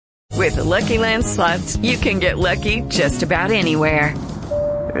With the Lucky Land Slots, you can get lucky just about anywhere.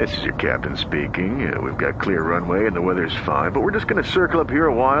 This is your captain speaking. We've got clear runway and the weather's fine, but we're just going to circle up here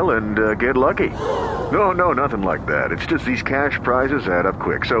a while and get lucky. No, nothing like that. It's just these cash prizes add up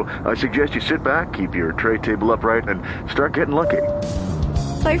quick. So I suggest you sit back, keep your tray table upright, and start getting lucky.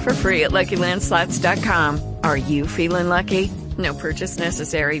 Play for free at LuckyLandSlots.com. Are you feeling lucky? No purchase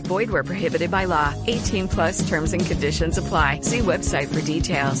necessary. Void where prohibited by law. 18 plus terms and conditions apply. See website for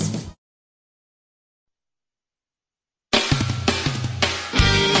details.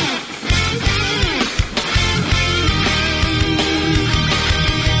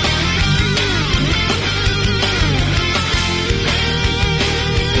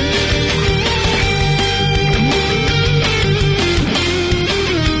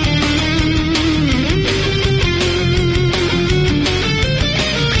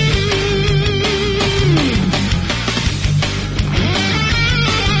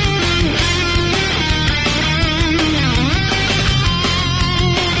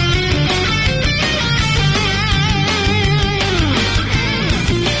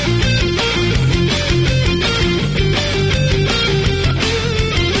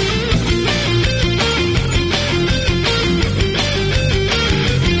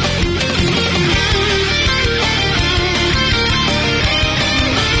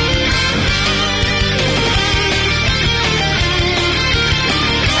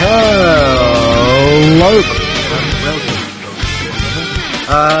 Welcome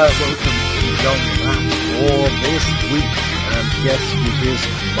to Beyond That for this week. And yes, it is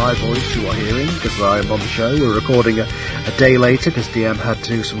my voice you are hearing because I am on the show. We're recording a day later because DM had to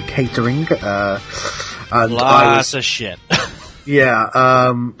do some catering. And Lots of shit.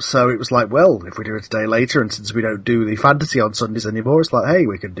 Yeah, so it was like, well, if we do it a day later, and since we don't do the fantasy on Sundays anymore, it's like, hey,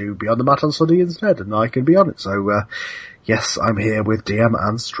 we can do Beyond the Mat on Sunday instead, and I can be on it. So, yes, I'm here with DM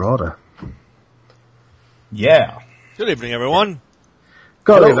and Strada. Yeah. Good evening, everyone.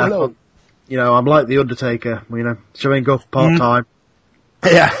 Hello. You know, I'm like the Undertaker, showing up part-time.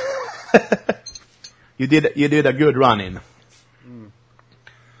 Yeah. You did a good run-in.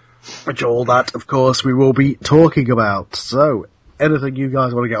 Which all that, of course, we will be talking about. So, anything you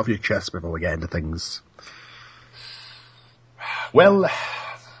guys want to get off your chest before we get into things? Well,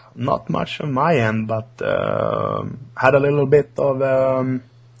 not much on my end, but had a little bit of...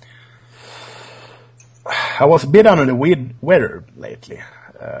 I was a bit under the weather lately.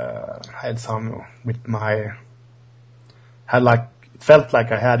 Had some with my... Felt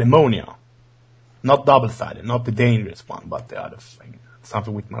like I had pneumonia. Not double-sided, not the dangerous one, but the other thing.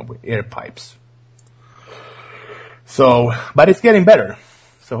 Something with my ear pipes. So, but it's getting better.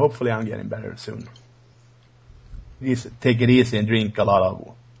 So hopefully I'm getting better soon. Just take it easy and drink a lot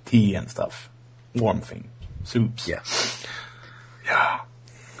of tea and stuff. Warm thing. Soups. Yeah. Yeah.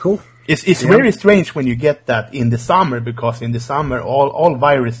 Cool. It's very strange when you get that in the summer, because in the summer all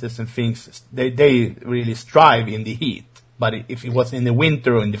viruses and things, they really strive in the heat. But if it was in the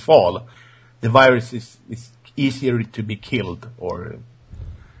winter or in the fall, the virus is easier to be killed or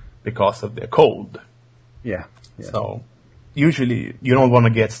because of the cold. Yeah. So usually you don't want to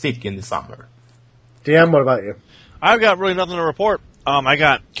get sick in the summer. DM, what about you? I've got really nothing to report. I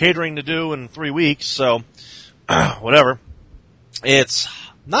got catering to do in 3 weeks, so whatever. It's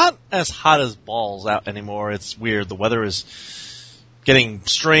not as hot as balls out anymore. It's weird. The weather is getting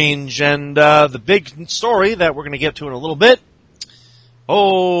strange, and the big story that we're going to get to in a little bit.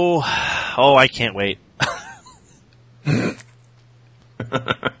 Oh, I can't wait.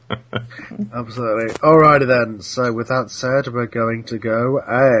 Absolutely. Alrighty then. So with that said, we're going to go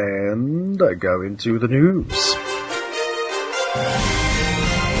into the news.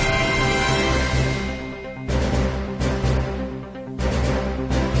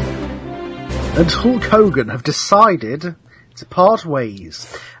 And Hulk Hogan have decided to part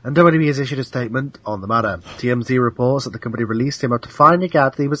ways, and WWE has issued a statement on the matter. TMZ reports that the company released him after finding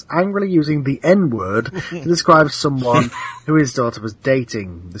out that he was angrily using the N-word to describe someone who his daughter was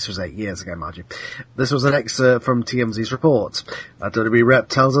dating. This was 8 years ago, mind you. This was an excerpt from TMZ's report. A WWE rep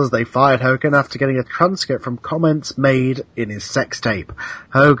tells us they fired Hogan after getting a transcript from comments made in his sex tape.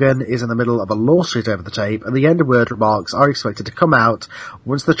 Hogan is in the middle of a lawsuit over the tape, and the N-word remarks are expected to come out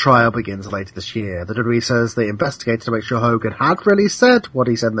once the trial begins later this year. The WWE says they investigated to make sure Hogan had really said what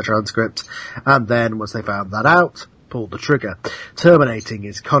he said in the transcript, and then, once they found that out, pulled the trigger, terminating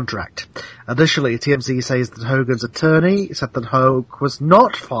his contract. Additionally, TMZ says that Hogan's attorney said that Hogan was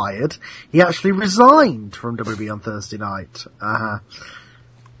not fired. He actually resigned from WWE on Thursday night.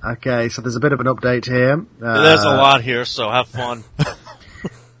 Okay, so there's a bit of an update here. There's a lot here, so have fun.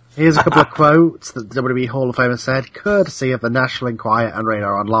 Here's a couple of quotes that the WWE Hall of Famer said, courtesy of the National Enquirer and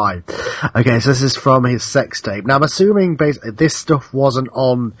Radar Online. Okay, so this is from his sex tape. Now, I'm assuming this stuff wasn't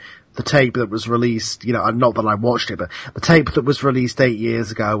on the tape that was released, not that I watched it, but the tape that was released 8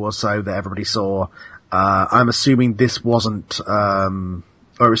 years ago or so that everybody saw. I'm assuming this wasn't, or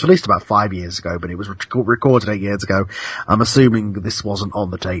it was released about 5 years ago, but it was recorded 8 years ago. I'm assuming this wasn't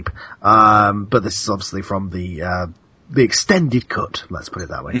on the tape. But this is obviously from the extended cut, let's put it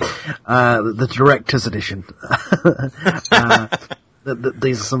that way. The director's edition.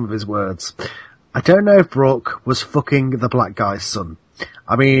 These are some of his words. I don't know if Brooke was fucking the black guy's son.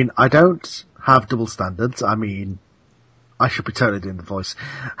 I mean, I don't have double standards. I mean, I should be totally doing the voice.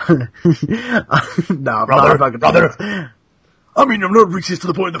 No, brother. I mean, I'm not racist to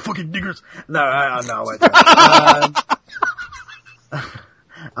the point of the fucking niggers. No, I don't.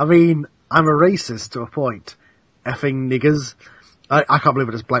 I mean, I'm a racist to a point. Effing niggers. I can't believe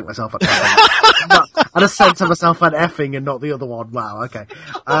I just blanked myself at that. I just said to myself an effing and not the other one. Wow, okay.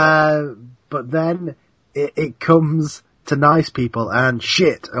 But then it comes to nice people and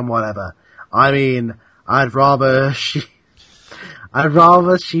shit and whatever. I mean, I'd rather she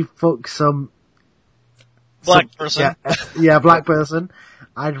fuck some black person. Yeah, black person.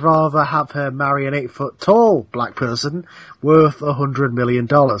 I'd rather have her marry an 8 foot tall black person worth $100 million,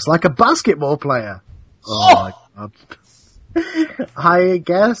 like a basketball player. Oh my god. I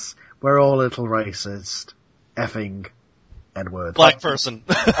guess we're all a little racist. Effing N-word. Black person.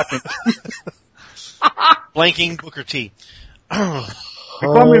 Blanking Booker T.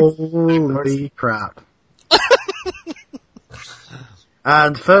 Holy crap.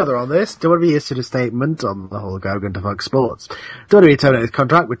 And further on this, WWE issued a statement on the Hulk Hogan to Fox Sports. WWE terminated his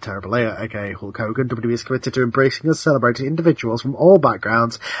contract with Terrible Layer, aka Hulk Hogan. WWE is committed to embracing and celebrating individuals from all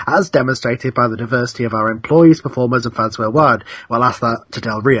backgrounds, as demonstrated by the diversity of our employees, performers, and fans worldwide. Well, ask that to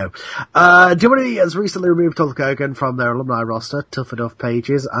Del Rio. WWE has recently removed Hulk Hogan from their alumni roster, Tough Enough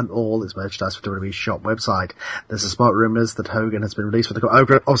pages, and all its merchandise for WWE's shop website. There's a smart rumours that Hogan has been released with the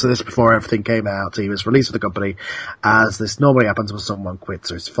company. Obviously, this before everything came out. He was released with the company, as this normally happens when someone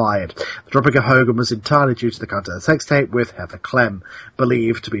quits or is fired. The dropping of Hogan was entirely due to the content of the sex tape with Heather Clem,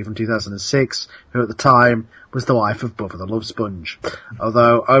 believed to be from 2006, who at the time was the wife of Bubba the Love Sponge.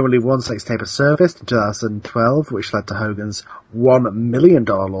 Although only one sex tape has surfaced in 2012, which led to Hogan's $1 million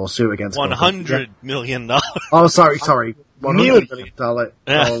lawsuit against $100 million. Oh, sorry. $100 million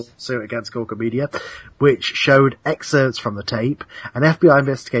lawsuit against Gorka Media, which showed excerpts from the tape. An FBI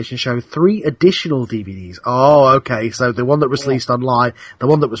investigation showed 3 additional DVDs. Oh, okay. So the one that was released online, the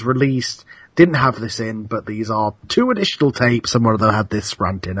one that was released didn't have this in, but these are 2 additional tapes, and one of them had this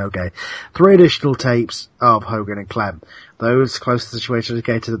rant in, okay. 3 additional tapes of Hogan and Clem. Those close to the situation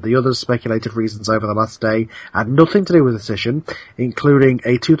indicated that the others' speculative reasons over the last day had nothing to do with the decision, including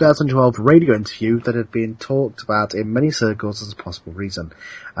a 2012 radio interview that had been talked about in many circles as a possible reason.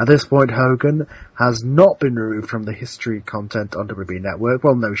 At this point, Hogan has not been removed from the history content on WWE Network.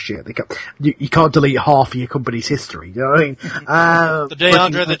 Well, no shit. You can't delete half of your company's history, you know what I mean? The day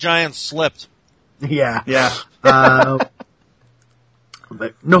Andre the Giant slipped. Yeah.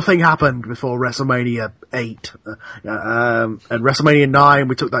 Nothing happened before WrestleMania 8. And WrestleMania 9,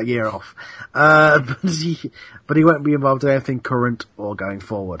 we took that year off. But he won't be involved in anything current or going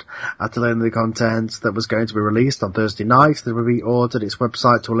forward. After learning the content that was going to be released on Thursday night, the WWE ordered its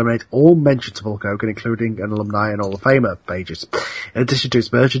website to eliminate all mentions of Hulk Hogan, including an alumni and Hall of Famer pages. In addition to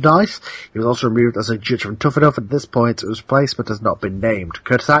his merchandise, he was also removed as a judge from Tough Enough. At this point, his replacement has not been named.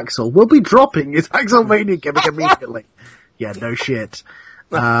 Curtis Axel will be dropping his Axelmania gimmick immediately. Yeah, no shit.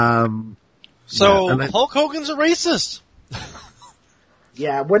 Hulk Hogan's a racist.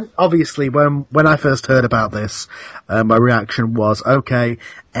 Yeah, when I first heard about this, my reaction was, okay,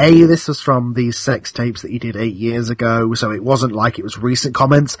 this was from these sex tapes that he did 8 years ago, so it wasn't like it was recent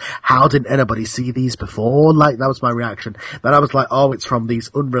comments. How didn't anybody see these before? Like, that was my reaction. Then I was like, oh, it's from these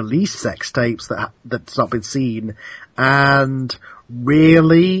unreleased sex tapes that's not been seen. And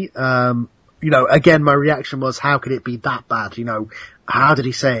really, again, my reaction was, how could it be that bad? How did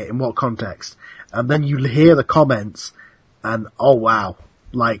he say it? In what context? And then you hear the comments, and oh wow.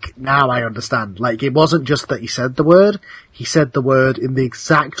 Like, now I understand. Like, it wasn't just that he said the word in the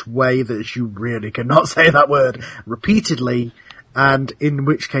exact way that you really cannot say that word repeatedly, and in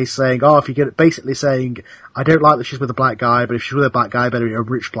which case saying, if you get it, basically saying, I don't like that she's with a black guy, but if she's with a black guy, better be a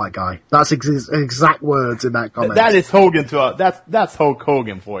rich black guy. That's exact words in that comment. That is Hogan that's Hulk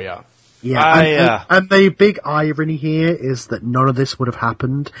Hogan for you. Yeah, and the big irony here is that none of this would have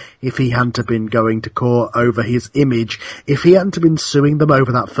happened if he hadn't been going to court over his image. If he hadn't been suing them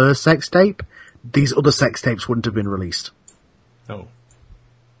over that first sex tape, these other sex tapes wouldn't have been released. No.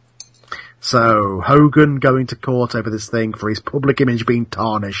 So Hogan going to court over this thing for his public image being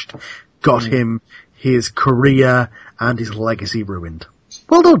tarnished got him his career and his legacy ruined.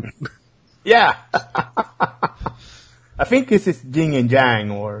 Well done. Yeah. I think this is yin and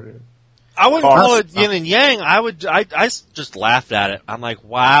yang, or I wouldn't call it yin and yang. I just laughed at it. I'm like,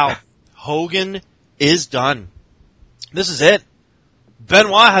 wow, Hogan is done. This is it.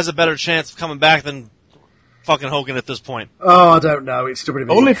 Benoit has a better chance of coming back than fucking Hogan at this point. Oh, I don't know. It's WWE.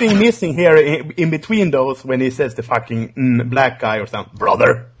 Only thing missing here in between those when he says the fucking black guy or something,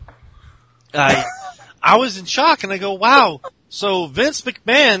 brother. I was in shock, and I go, wow. So Vince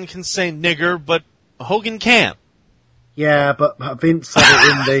McMahon can say nigger, but Hogan can't. Yeah, but Vince said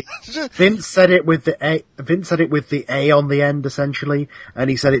it Vince said it with the A on the end, essentially, and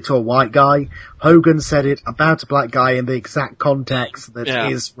he said it to a white guy. Hogan said it about a black guy in the exact context that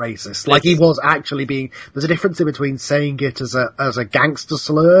is racist. Like, he was actually there's a difference in between saying it as a gangster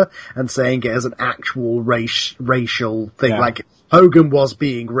slur and saying it as an actual racial thing. Yeah. Like, Hogan was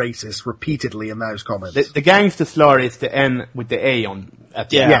being racist repeatedly in those comments. The gangster slur is the N with the A on at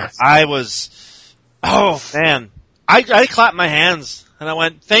the end. Yes. I was, oh man. I clapped my hands and I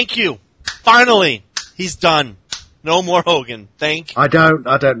went, thank you. Finally. He's done. No more Hogan. I don't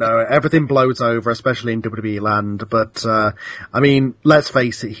know. Everything blows over, especially in WWE land. But, I mean, let's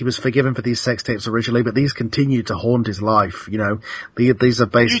face it, he was forgiven for these sex tapes originally, but these continue to haunt his life, you know. These are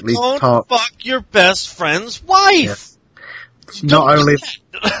basically... You don't fuck your best friend's wife! Yeah. Not only,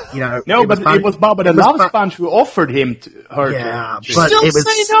 you know... No, but it was Baba the Love Sponge who offered him her. Yeah, but still it was...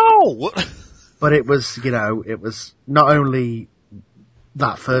 say no! But it was, you know, it was not only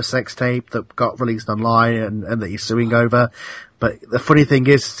that first sex tape that got released online and that he's suing over, but the funny thing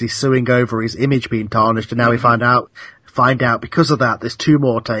is he's suing over his image being tarnished, and now we find out because of that there's 2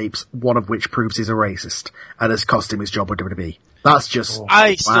 more tapes, one of which proves he's a racist and has cost him his job with WWE. That's just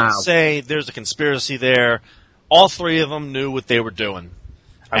I still say there's a conspiracy there. All 3 of them knew what they were doing.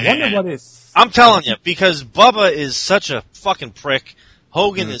 I wonder what is... I'm telling you, because Bubba is such a fucking prick.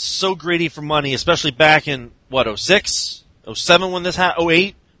 Hogan is so greedy for money, especially back in, 06? 07 when this happened?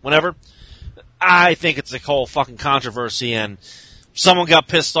 08? Whenever? I think it's a whole fucking controversy, and someone got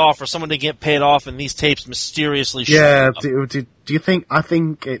pissed off or someone didn't get paid off, and these tapes mysteriously showed up. Do you think... I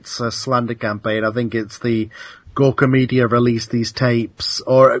think it's a slander campaign. I think it's the Gawker Media released these tapes,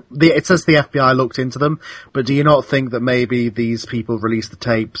 or it says the FBI looked into them, but do you not think that maybe these people released the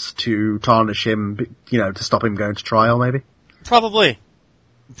tapes to tarnish him, you know, to stop him going to trial, maybe? Probably,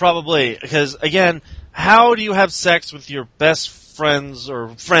 because again, how do you have sex with your best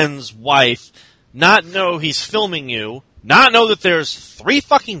friend's wife, not know he's filming you, not know that there's 3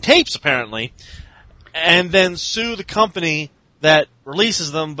 fucking tapes apparently, and then sue the company that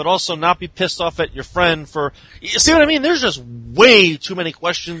releases them, but also not be pissed off at your friend for... You see what I mean? There's just way too many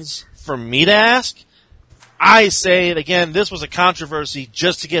questions for me to ask. I say, again, this was a controversy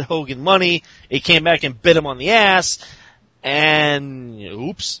just to get Hogan money. It came back and bit him on the ass. And,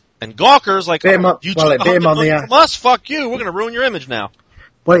 oops. And Gawker's like, you took $100 from us, fuck you, we're gonna ruin your image now.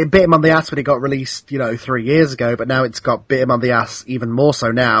 Well, it bit him on the ass when it got released, 3 years ago, but now it's got bit him on the ass even more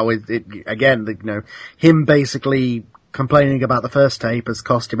so now. Again, him basically complaining about the first tape has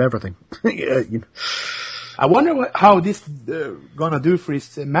cost him everything. I wonder how this gonna do for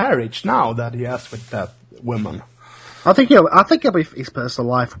his marriage now that he has with that woman. I think his personal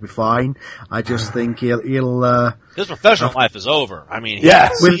life will be fine. I just think he'll his professional life is over. I mean, with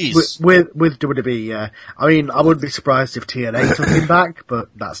WWE, yeah. I mean, I wouldn't be surprised if TNA took him back, but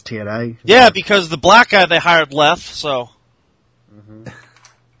that's TNA. Yeah, because the black guy they hired left, so. Mm-hmm.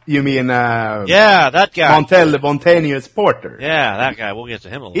 You mean, that guy. Montanius Porter. Yeah, that guy. We'll get to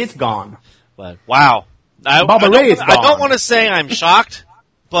him a little. He's gone. But, wow. I don't want to say I'm shocked,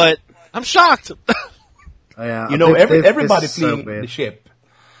 but I'm shocked. Yeah, everybody fleeing the ship.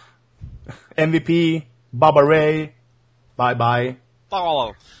 MVP, Bubba Ray, bye-bye.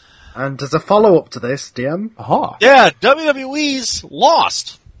 Follow. And as a follow-up to this, DM. Aha. Yeah, WWE's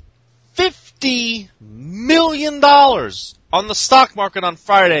lost $50 million on the stock market on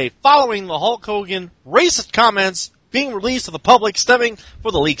Friday following the Hulk Hogan racist comments being released to the public stemming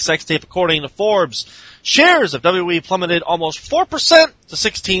from the leaked sex tape, according to Forbes. Shares of WWE plummeted almost 4% to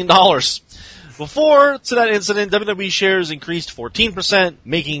 $16. Before to that incident, WWE shares increased 14%,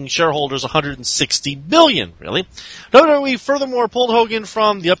 making shareholders $160 billion. Really? WWE furthermore pulled Hogan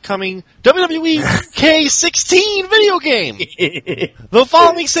from the upcoming WWE 2K16 video game. The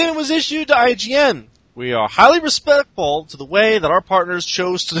following statement was issued to IGN. We are highly respectful to the way that our partners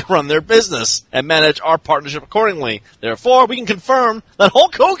chose to run their business and manage our partnership accordingly. Therefore, we can confirm that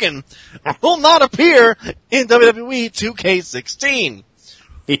Hulk Hogan will not appear in WWE 2K16.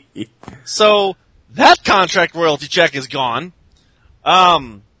 So that contract royalty check is gone.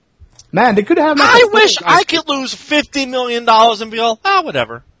 Man, they could have. I wish I could lose $50 million and be all,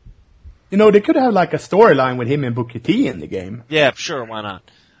 whatever. You know, they could have like a storyline with him and Booker T in the game. Yeah, sure, why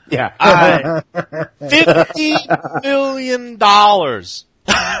not? Yeah. $50 million.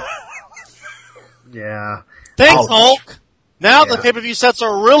 Yeah. Thanks, Ouch. Hulk. Now Yeah. the pay-per-view sets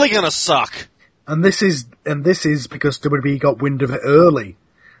are really gonna suck. And this is because WWE got wind of it early.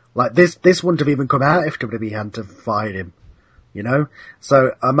 Like this wouldn't have even come out if WWE hadn't have fired him. You know?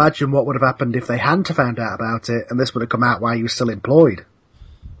 So imagine what would have happened if they hadn't have found out about it and this would have come out while he was still employed.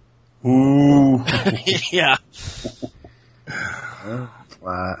 Ooh. Yeah.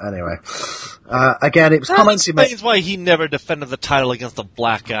 Anyway. Again, it was That comments he made. explains why he never defended the title against a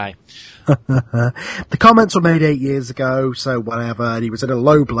black guy. The comments were made 8 years ago, so whatever, and he was in a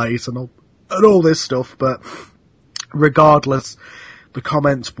low place and all this stuff, but regardless, the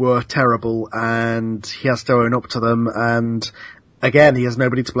comments were terrible and he has to own up to them, and again, he has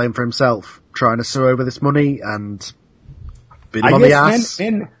nobody to blame for himself, trying to sue over this money and bit him on the ass.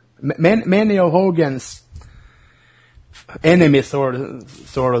 Many of Hogan's enemies, sort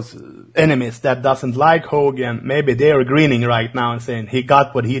of enemies that doesn't like Hogan, maybe they are grinning right now and saying he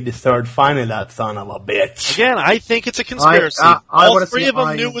got what he deserved finally, that son of a bitch. Again, I think it's a conspiracy. All three of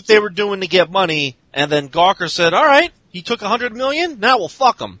them knew what they were doing to get money, and then Gawker said, alright, he took $100 million, now we'll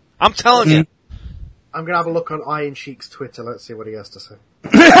fuck him. I'm telling you. I'm gonna have a look on Iron Sheik's Twitter, let's see what he has to say.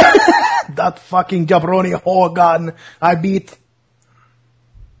 That fucking jabroni Hogan, I beat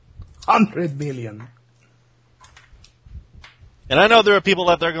 100 million. And I know there are people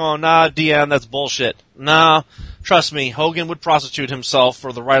out there going, nah, DM, that's bullshit. Nah, trust me, Hogan would prostitute himself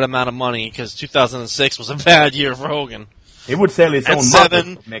for the right amount of money, because 2006 was a bad year for Hogan. He would sell his And own 7,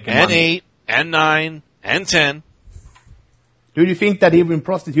 mother for making and money. 8, and 9, and 10. Do you think that he would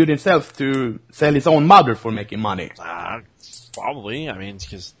prostitute himself to sell his own mother for making money? Probably, I mean,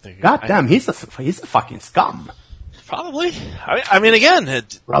 because... God damn, he's a fucking scum. Probably. I mean, again,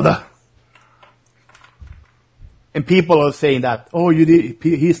 Brother. And people are saying that,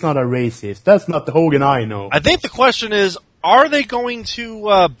 he's not a racist. That's not the Hogan I know. I think the question is, are they going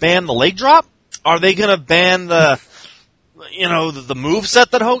to ban the leg drop? Are they going to ban the move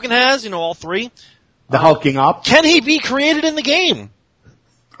set that Hogan has, all three? The hulking up. Can he be created in the game?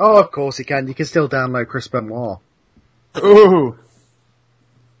 Oh, of course he can. You can still download Chris Benoit. Ooh.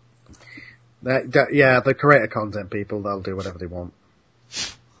 The creator content people, they'll do whatever they want.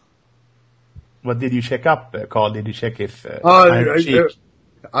 What did you check up, Carl? Did you check if...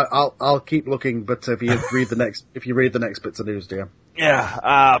 I'll keep looking, but if you read the next bits of news, dear.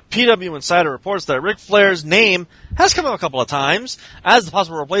 Yeah, PW Insider reports that Ric Flair's name has come up a couple of times as the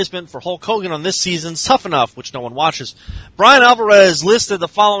possible replacement for Hulk Hogan on this season's Tough Enough, which no one watches. Brian Alvarez listed the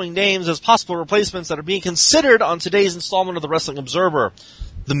following names as possible replacements that are being considered on today's installment of the Wrestling Observer.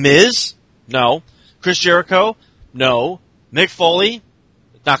 The Miz? No. Chris Jericho? No. Mick Foley?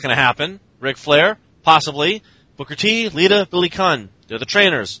 Not gonna happen. Ric Flair? Possibly. Booker T, Lita, Billy Gunn. They're the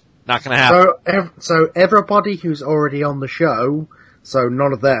trainers. Not gonna happen. So everybody who's already on the show, so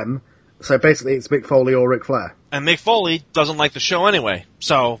none of them, so basically it's Mick Foley or Ric Flair. And Mick Foley doesn't like the show anyway,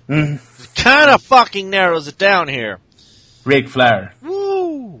 so it kind of fucking narrows it down here. Ric Flair.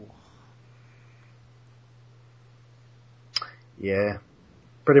 Woo! Yeah.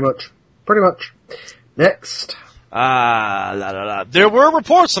 Pretty much. Next. There were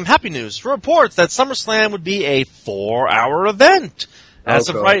reports, some happy news, reports that SummerSlam would be a 4-hour event. As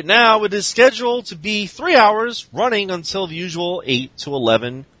of right now, it is scheduled to be 3 hours, running until the usual 8 to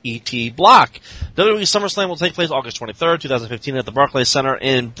 11 ET block. WWE SummerSlam will take place August 23rd, 2015 at the Barclays Center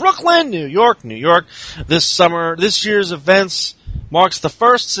in Brooklyn, New York. This year's events marks the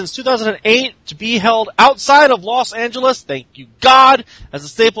first since 2008 to be held outside of Los Angeles. Thank you, God, as the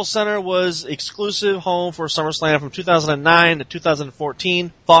Staples Center was exclusive home for SummerSlam from 2009 to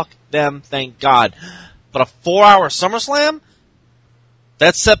 2014. Fuck them, thank God. But a 4-hour SummerSlam?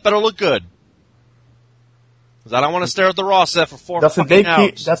 That set better look good. Because I don't want to stare at the Raw set for 4 fucking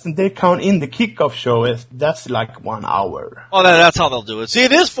hours. Doesn't they count in the kickoff show? That's like 1 hour. Oh, that's how they'll do it. See,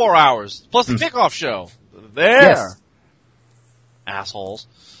 it is 4 hours, plus the kickoff show. There. Yes. Assholes.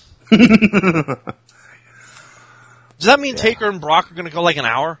 Does that mean Taker and Brock are going to go like an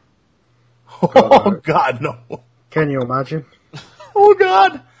hour? Oh, God, no. Can you imagine? Oh,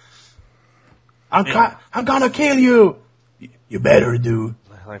 God. I'm gonna kill you. You better do.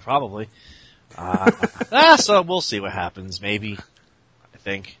 Like, probably. So we'll see what happens, maybe. I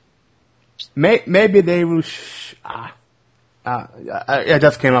think. Maybe they will... I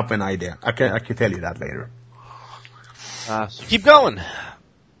just came up with an idea. I can tell you that later. So keep going.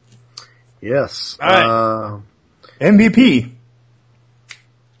 Yes. All right. MVP.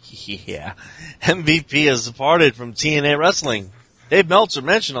 Yeah. MVP has departed from TNA Wrestling. Dave Meltzer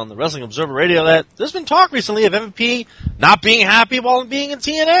mentioned on the Wrestling Observer Radio that there's been talk recently of MVP not being happy while being in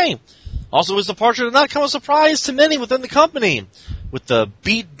TNA. Also, his departure did not come as a surprise to many within the company. With the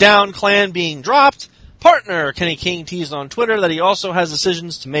Beatdown Clan being dropped, partner Kenny King teased on Twitter that he also has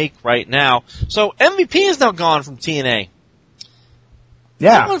decisions to make right now. So MVP is now gone from TNA. Yeah.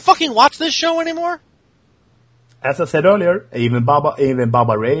 Does anyone fucking watch this show anymore? As I said earlier, even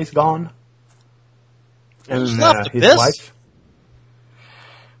Baba Ray is gone. And Who's left? his Abyss? wife.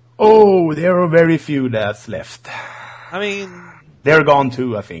 Oh, there are very few that's left. I mean, They're gone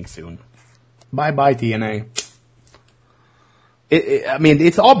too, I think, soon. Bye-bye, TNA. I mean,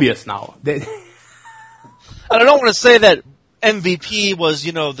 it's obvious now. and I don't want to say that MVP was,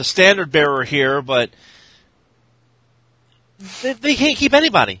 the standard bearer here, but they can't keep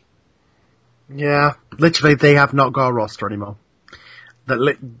anybody. Yeah, literally, they have not got a roster anymore.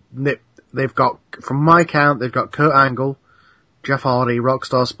 They've got, from my count, they've got Kurt Angle, Jeff Hardy,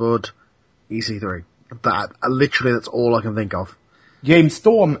 Rockstar Spud, EC3. That's all I can think of. James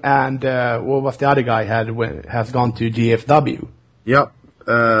Storm and what was the other guy has gone to GFW. Yep.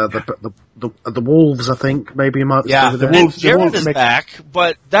 The Wolves, I think, maybe you might. Yeah, the And Wolves. Jarrett is back,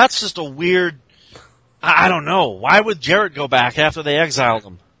 but that's just a weird. I don't know. Why would Jarrett go back after they exiled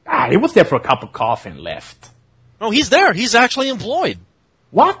him? He was there for a cup of coffee and left. No, he's there. He's actually employed.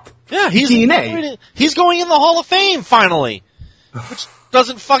 What? Yeah, he's TNA. employed. He's going in the Hall of Fame finally, which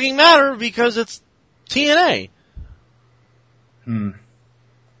doesn't fucking matter because it's TNA.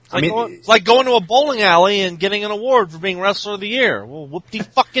 It's like going to a bowling alley and getting an award for being Wrestler of the Year. Well,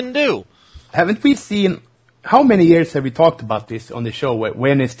 whoop-de-fucking do. Haven't we seen, how many years have we talked about this on the show?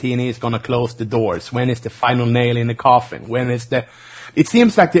 When is TNA going to close the doors? When is the final nail in the coffin? It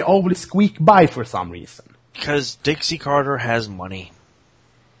seems like they always squeak by for some reason. Because Dixie Carter has money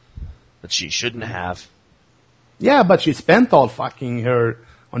that she shouldn't have. Yeah, but she spent all fucking her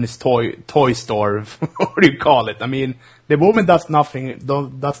on this toy store. What do you call it? I mean, the woman doesn't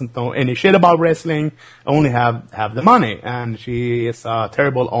know any shit about wrestling, only have the money, and she is a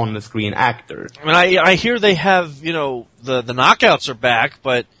terrible on-the-screen actor. I mean, I hear they have, the knockouts are back,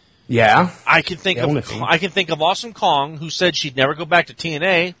 but yeah, I can think of Awesome Kong, who said she'd never go back to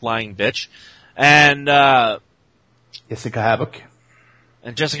TNA, lying bitch, and Jessica Havoc.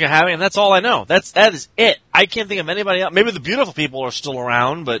 And Jessica Havoc, and that's all I know. That is it. I can't think of anybody else. Maybe the beautiful people are still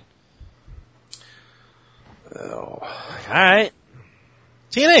around, but alright.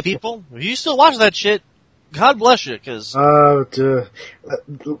 TNA people, if you still watch that shit, God bless you, because I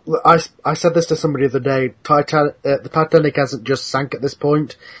said this to somebody the other day. The Titanic hasn't just sank at this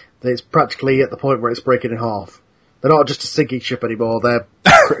point; it's practically at the point where it's breaking in half. They're not just a sinking ship anymore. They're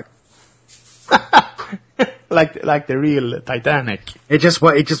like the real Titanic. It just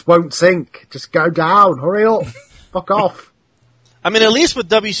won't sink. Just go down. Hurry up. Fuck off. I mean, at least with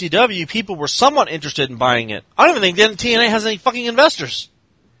WCW, people were somewhat interested in buying it. I don't even think TNA has any fucking investors.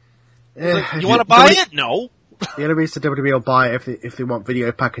 You want to buy it? No. The only reason WWE will buy it if they want video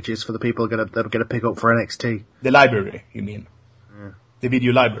packages for the people that are going to pick up for NXT. The library, you mean? Yeah. The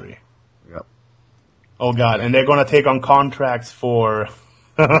video library. Yep. Oh god, and they're going to take on contracts for.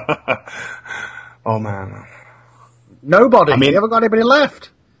 Oh man. Nobody. You haven't got anybody left.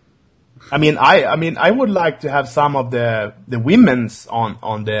 I mean, I would like to have some of the women's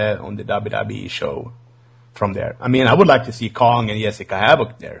on the WWE show from there. I mean, I would like to see Kong and Jessica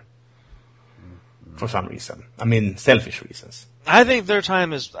Havoc there for some reason. I mean, selfish reasons. I think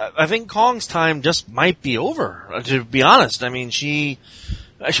I think Kong's time just might be over, to be honest. I mean, she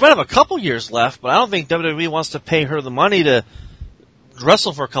might have a couple years left, but I don't think WWE wants to pay her the money to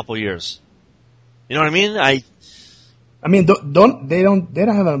wrestle for a couple years. You know what I mean? I mean, they don't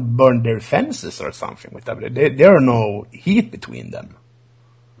have burned their fences or something with WWE. There are no heat between them.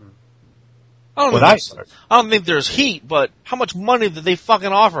 I don't think there's heat, but how much money did they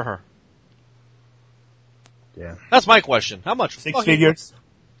fucking offer her? Yeah. That's my question. How much? 6 figures.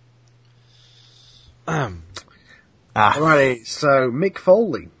 Alrighty, so Mick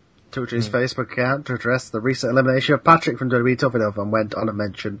Foley took to his Facebook account to address the recent elimination of Patrick from WWE Tough Enough and went on to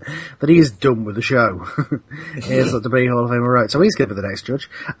mention that he is done with the show. Here's what the WWE Hall of Famer wrote. So he's good for the next judge.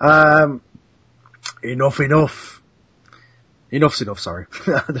 Enough. Enough's enough, sorry.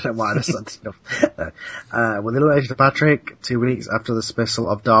 I don't know why I said enough. With the elimination of Patrick, 2 weeks after the dismissal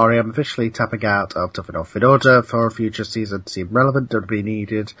of Daria, I'm officially tapping out of Tough Enough. In order for a future season to seem relevant, WWE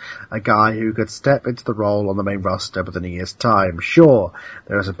needed a guy who could step into the role on the main roster within a year's time. Sure,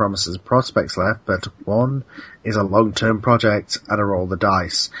 there are some promises and prospects left, but one is a long-term project and a roll the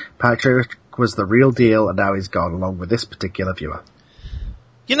dice. Patrick was the real deal, and now he's gone, along with this particular viewer.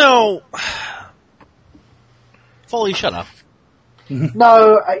 You know, Foley, shut up.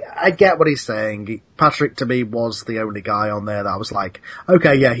 No, I get what he's saying. Patrick, to me, was the only guy on there that I was like,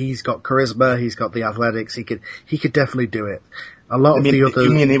 okay, yeah, he's got charisma, he's got the athletics, he could definitely do it. A lot of the other...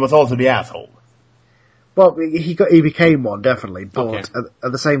 You mean he was also the asshole? Well, he became one, definitely, but okay.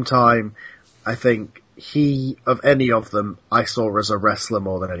 at the same time, I think of any of them, I saw as a wrestler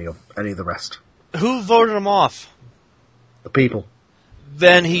more than any of the rest. Who voted him off? The people.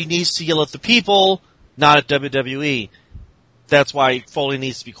 Then he needs to yell at the people, not at WWE. That's why Foley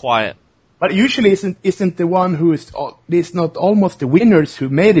needs to be quiet. But usually isn't the one who is not almost the winners who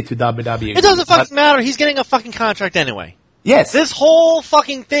made it to WWE? It doesn't fucking matter. He's getting a fucking contract anyway. Yes. This whole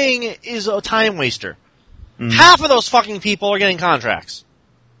fucking thing is a time waster. Half of those fucking people are getting contracts.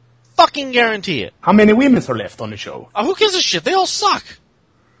 Fucking guarantee it. How many women are left on the show? Who gives a shit? They all suck.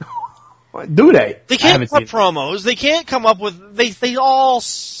 Do they? They can't put promos. They can't come up with... They all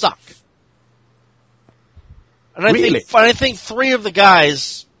suck. And I think 3 of the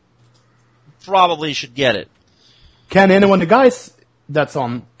guys probably should get it. Can anyone of the guys that's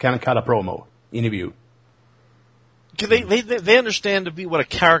on can cut a promo interview? They understand to be what a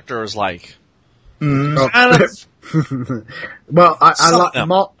character is like. Well, I like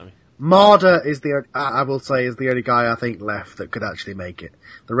Marder is I will say is the only guy I think left that could actually make it.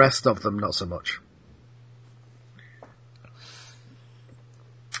 The rest of them, not so much.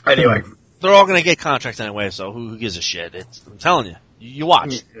 Anyway. They're all going to get contracts anyway, so who gives a shit? I'm telling you. You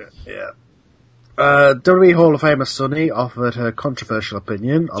watch. Yeah. WWE Hall of Famer Sunny offered her controversial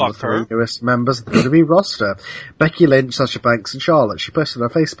opinion on the 3 newest members of the WWE roster. Becky Lynch, Sasha Banks and Charlotte. She posted on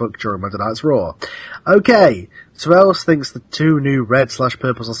Facebook during Monday Night's Raw. Okay, so who else thinks the 2 new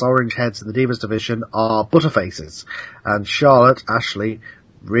red/purple/orange heads in the Divas division are butterfaces? And Charlotte, Ashley,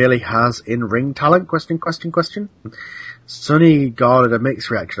 really has in-ring talent? Question. Sunny garnered a mixed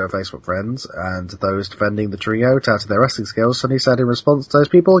reaction of Facebook friends and those defending the trio touted their wrestling skills. Sunny said in response to those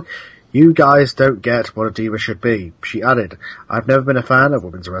people, "You guys don't get what a diva should be." She added, "I've never been a fan of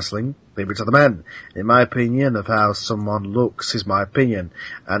women's wrestling. Leave it to the men. In my opinion of how someone looks is my opinion,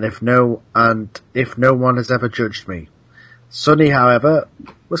 and if no one has ever judged me." Sunny, however,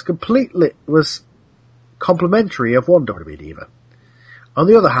 was complimentary of one WWE diva. On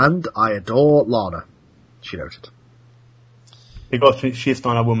the other hand, I adore Lana, she noted. Because she's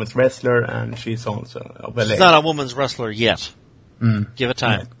not a women's wrestler, and she's also of LA. She's not a women's wrestler yet. Give it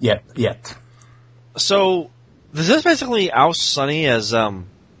time. Yet. So, does this basically oust Sunny as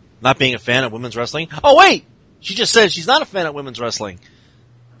not being a fan of women's wrestling? Oh, wait! She just said she's not a fan of women's wrestling.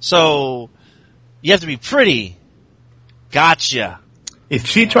 So, you have to be pretty. Gotcha. Is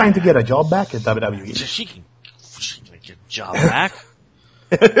she trying to get a job back at WWE? She can get a job back.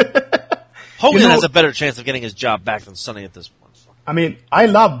 Hogan has a better chance of getting his job back than Sunny at this point. I mean, I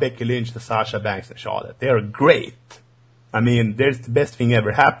love Becky Lynch, Sasha Banks, and Charlotte. They are great. I mean, there's the best thing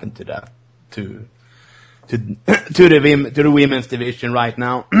ever happened to that, to the women's division right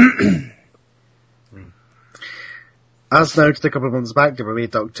now. As noted a couple of months back, WWE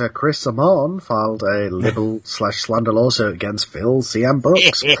Dr. Chris Amon filed a libel/slander lawsuit against Phil CM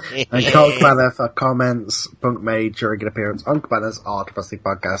Brooks and Colt Cabana for comments Punk made during an appearance on Cabana's Art Wrestling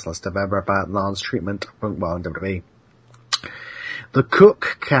podcast last November about Lana's treatment of Punk while in WWE. The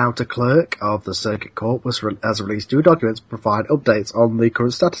Cook Counter Clerk of the Circuit Court has released 2 documents to provide updates on the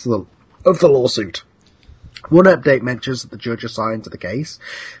current status of the lawsuit. One update mentions that the judge assigned to the case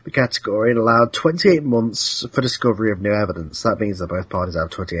the category and allowed 28 months for discovery of new evidence. That means that both parties have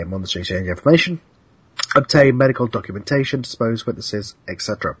 28 months to exchange information, obtain medical documentation, dispose witnesses,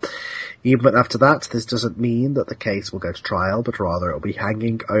 etc. Even after that, this doesn't mean that the case will go to trial, but rather it will be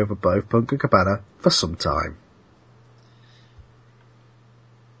hanging over both Punk and Cabana for some time.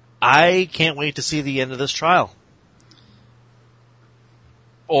 I can't wait to see the end of this trial.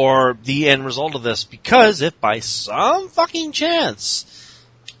 Or the end result of this, because if by some fucking chance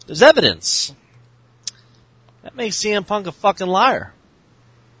there's evidence, that makes CM Punk a fucking liar.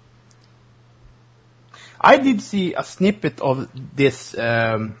 I did see a snippet of this,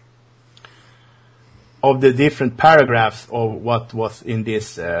 of the different paragraphs of what was in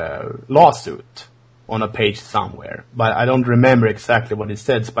this lawsuit on a page somewhere, but I don't remember exactly what it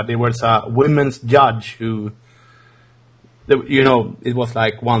says. But there was a women's judge who it was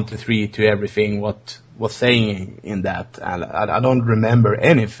like 1 to 3 to everything what was saying in that, and I don't remember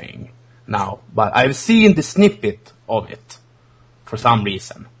anything now, but I've seen the snippet of it for some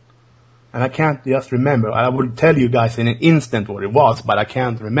reason, and I can't just remember. I will tell you guys in an instant what it was, but I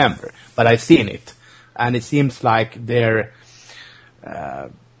can't remember. But I've seen it, and it seems like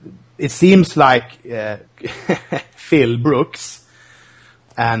Phil Brooks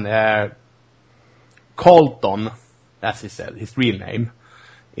and Colton, as he said, his real name,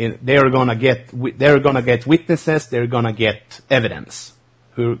 they're gonna get witnesses, they're gonna get evidence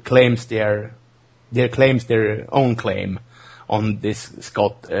who claims their own claim on this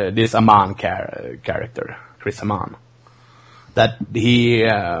Amman character, Chris Amman, that he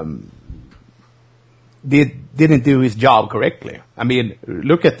didn't do his job correctly. I mean,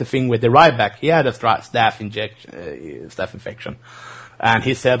 look at the thing with the Ryback. He had a staph infection. And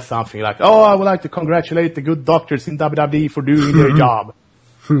he said something like, "Oh, I would like to congratulate the good doctors in WWE for doing their job."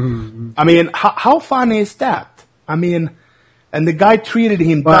 I mean, how funny is that? I mean, and the guy treated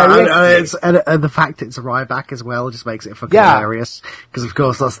him directly. And the fact it's a Ryback as well just makes it fucking hilarious. Because of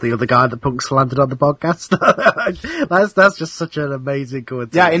course that's the other guy that Punk slandered on the podcast. that's just such an amazing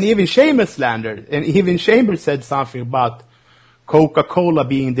coincidence. Yeah, and even Sheamus slandered. And even Sheamus said something about Coca-Cola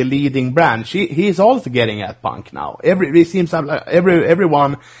being the leading brand. He's also getting at Punk now. It seems like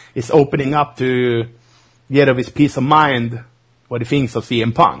everyone is opening up to get of his peace of mind what he thinks of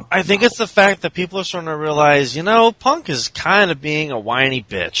CM Punk. I think it's the fact that people are starting to realize, Punk is kind of being a whiny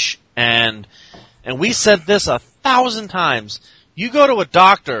bitch. And we said this 1,000 times. You go to a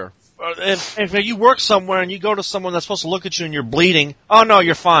doctor, if you work somewhere and you go to someone that's supposed to look at you and you're bleeding, oh no,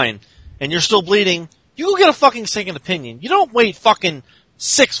 you're fine, and you're still bleeding, you go get a fucking second opinion. You don't wait fucking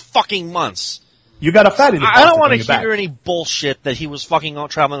 6 fucking months. You got a fatty deposit. I don't want to hear any bullshit that he was fucking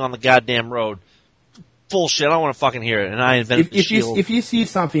traveling on the goddamn road. Bullshit. I don't want to fucking hear it. And I invented the shield. If you see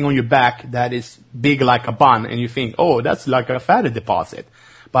something on your back that is big like a bun and you think, oh, that's like a fatty deposit,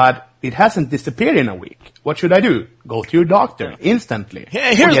 but it hasn't disappeared in a week, what should I do? Go to your doctor instantly.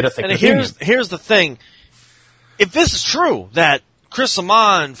 Here's the thing. If this is true, that Chris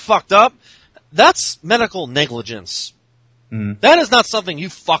Amon fucked up, that's medical negligence. That is not something you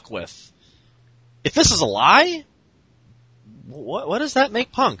fuck with. If this is a lie, what does that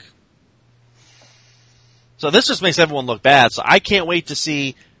make Punk? So this just makes everyone look bad. So I can't wait to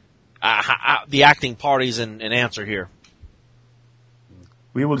see the acting parties and answer here.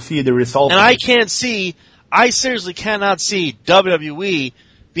 We will see the result. And I seriously cannot see WWE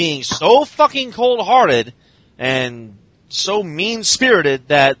being so fucking cold-hearted and so mean-spirited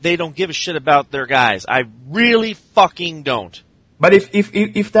that they don't give a shit about their guys. I really fucking don't. But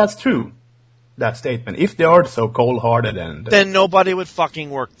if that's true, that statement, if they are so cold-hearted then nobody would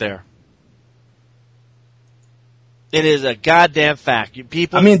fucking work there. It is a goddamn fact.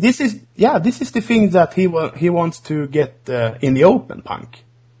 People. I mean, this is the thing that he wants to get in the open, Punk.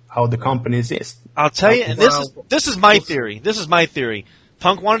 How the company is. I'll tell you, and this is my theory. This is my theory.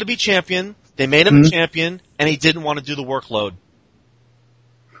 Punk wanted to be champion. They made him a champion, and he didn't want to do the workload.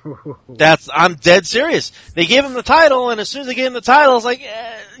 I'm dead serious. They gave him the title, and as soon as they gave him the title, it's like,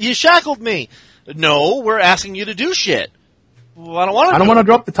 you shackled me. No, we're asking you to do shit. Well, I don't want to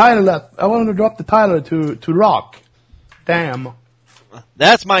drop the title. I want to drop the title to Rock. Damn.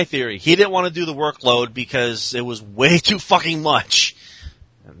 That's my theory. He didn't want to do the workload because it was way too fucking much.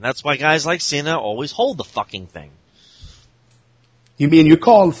 And that's why guys like Cena always hold the fucking thing. You mean you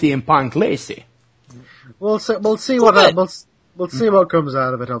call CM Punk lazy? We'll see what comes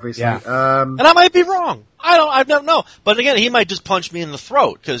out of it, obviously. Yeah. And I might be wrong. I don't know. But again, he might just punch me in the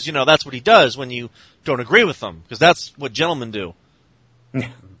throat because, that's what he does when you don't agree with him. Because that's what gentlemen do.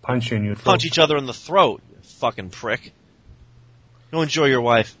 Punch you in your throat. Punch each other in the throat, you fucking prick. Go enjoy your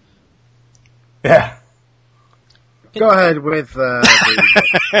wife. Yeah. Go ahead with the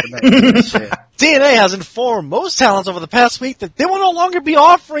next shit. TNA has informed most talents over the past week that they will no longer be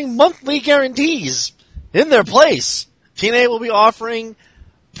offering monthly guarantees. In their place, TNA will be offering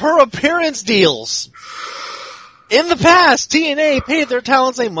per appearance deals. In the past, TNA paid their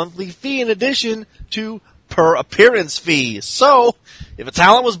talents a monthly fee in addition to per appearance fee. So, if a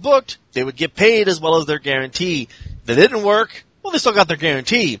talent was booked, they would get paid as well as their guarantee. If it didn't work, well, they still got their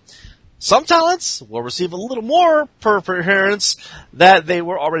guarantee. Some talents will receive a little more per appearance that they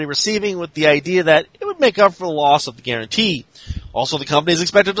were already receiving with the idea that it would make up for the loss of the guarantee. Also, the company is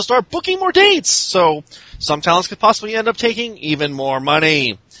expected to start booking more dates, so some talents could possibly end up taking even more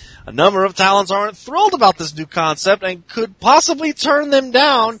money. A number of talents aren't thrilled about this new concept and could possibly turn them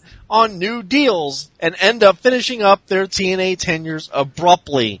down on new deals and end up finishing up their TNA tenures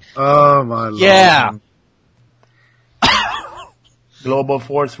abruptly. Oh, my Lord. Yeah. Global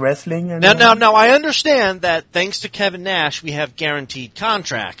Force Wrestling. And Now, I understand that thanks to Kevin Nash, we have guaranteed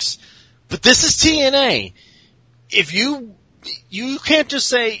contracts. But this is TNA. If you can't just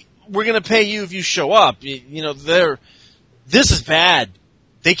say, we're going to pay you if you show up. You know, this is bad.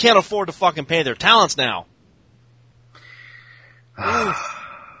 They can't afford to fucking pay their talents now.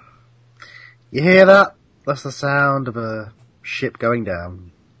 You hear that? That's the sound of a ship going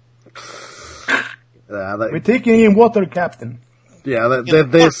down. We're taking in water, Captain. Yeah,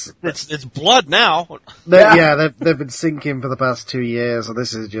 it's blood now. They've been sinking for the past 2 years, and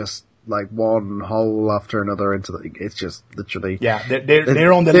this is just like one hole after another into the. It's just literally. Yeah,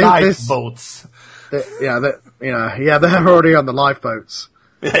 they're on the lifeboats. They're already on the lifeboats.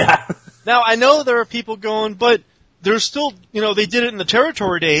 Yeah. Now I know there are people going, but there's still, they did it in the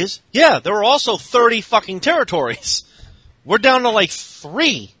territory days. Yeah, there were also 30 fucking territories. We're down to like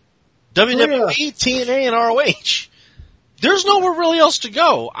 3. WWE, TNA, and ROH. There's nowhere really else to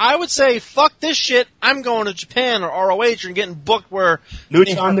go. I would say, fuck this shit. I'm going to Japan or ROH and getting booked where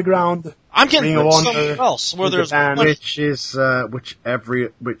Lucha Underground. I'm getting booked somewhere else where there's which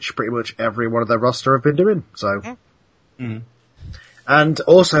pretty much every one of their roster have been doing. So, and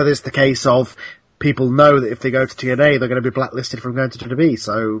also there's the case of people know that if they go to TNA, they're going to be blacklisted from going to WWE.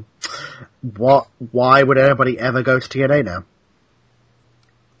 So, why would anybody ever go to TNA now?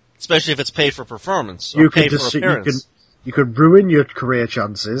 Especially if it's pay for performance or pay for appearance. You could ruin your career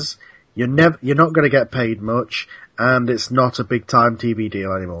chances. You're not going to get paid much, and it's not a big time TV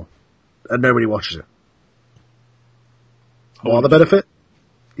deal anymore, and nobody watches it. What the benefit?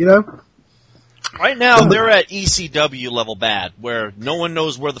 Right now, they're at ECW level bad, where no one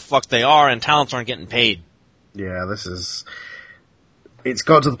knows where the fuck they are, and talents aren't getting paid. Yeah, it's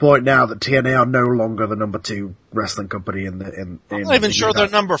got to the point now that TNA are no longer the number 2 wrestling company in I'm not even sure they're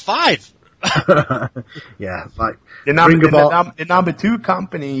number 5. Yeah, like the number 2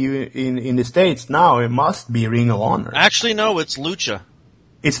 company in the States now, it must be Ring of Honor. Actually, no, it's Lucha.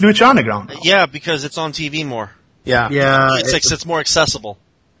 It's Lucha Underground. Yeah, because it's on TV more. Yeah. It's more accessible.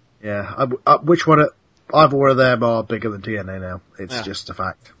 Yeah, which one? Either one of them are bigger than TNA now. It's just a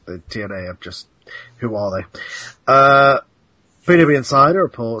fact. The TNA are just, who are they? PW Insider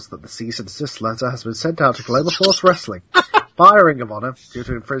reports that the cease and desist letter has been sent out to Global Force Wrestling by Ring of Honor due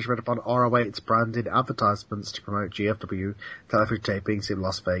to infringement upon ROH's branded advertisements to promote GFW television tapings in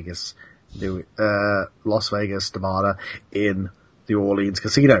Las Vegas, Nevada, in the Orleans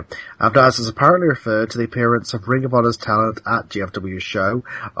Casino. Advertisers apparently referred to the appearance of Ring of Honor's talent at GFW's show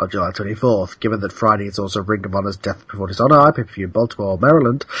on July 24th. Given that Friday is also Ring of Honor's Death Before Dishonor pay-per-view in Baltimore,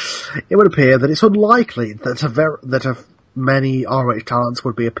 Maryland, it would appear that it's unlikely that many ROH talents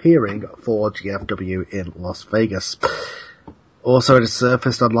would be appearing for GFW in Las Vegas. Also, it has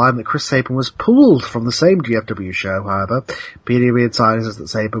surfaced online that Chris Sabin was pulled from the same GFW show, however. PW Insider says that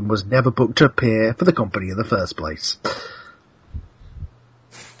Sabin was never booked to appear for the company in the first place.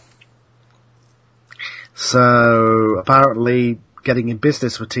 So, apparently, getting in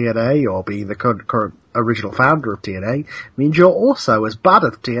business with TNA, or being the current original founder of TNA, means you're also as bad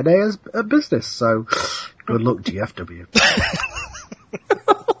at TNA as a business, so good luck, GFW.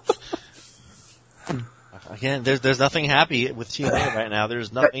 Again, there's nothing happy with TNA right now.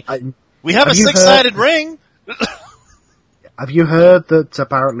 There's nothing. We have a 6-sided ring. Have you heard that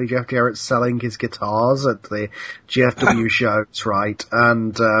apparently Jeff Jarrett's selling his guitars at the GFW shows, right?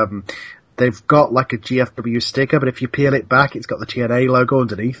 And they've got like a GFW sticker, but if you peel it back, it's got the TNA logo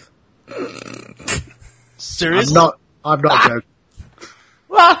underneath. Seriously? I'm not joking.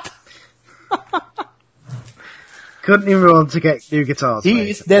 What? Couldn't even want to get new guitars.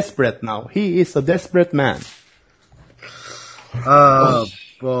 He is desperate now. He is a desperate man. Oh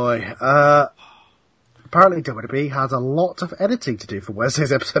boy. Apparently WWE has a lot of editing to do for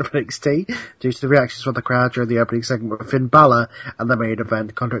Wednesday's episode of NXT due to the reactions from the crowd during the opening segment with Finn Balor and the main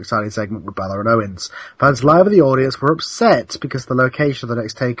event contract signing segment with Balor and Owens. Fans live in the audience were upset because the location of the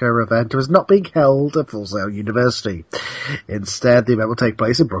next TakeOver event was not being held at Full Sail University. Instead, the event will take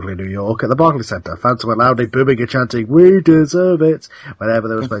place in Brooklyn, New York at the Barclays Center. Fans were loudly booming and chanting, "We deserve it," whenever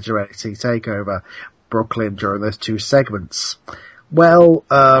there was mention of NXT TakeOver Brooklyn during those 2 segments. Well,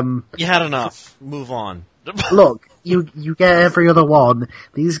 you had enough. Move on. Look, you get every other one.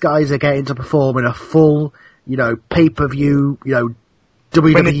 These guys are getting to perform in a full, pay-per-view, WWE.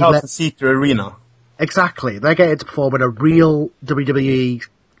 20,000 seat arena. Exactly. They're getting to perform in a real WWE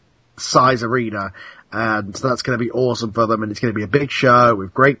size arena, and that's going to be awesome for them, and it's going to be a big show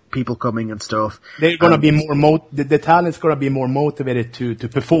with great people coming and stuff. They're going to be more the talent's going to be more motivated to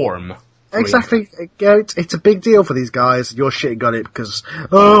perform. Exactly. It's a big deal for these guys, and you're shitting on it because,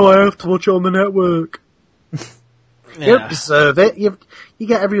 I have to watch it on the network. You don't deserve it. You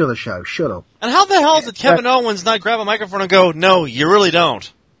get every other show. Shut up. And how the hell did Kevin Owens not grab a microphone and go, no, you really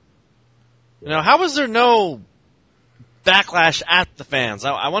don't? You know, how was there no backlash at the fans?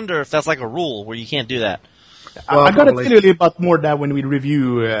 I wonder if that's like a rule where you can't do that. Well, I gotta tell you a little bit more of that when we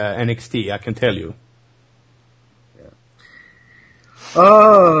review NXT, I can tell you.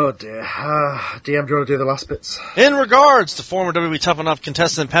 Oh, dear. DM, do you want to do the last bits? In regards to former WWE Tough Enough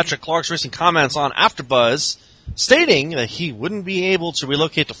contestant Patrick Clark's recent comments on AfterBuzz, stating that he wouldn't be able to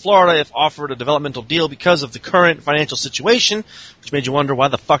relocate to Florida if offered a developmental deal because of the current financial situation, which made you wonder why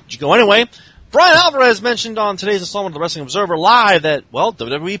the fuck did you go anyway. Brian Alvarez mentioned on today's installment of the Wrestling Observer Live that, well,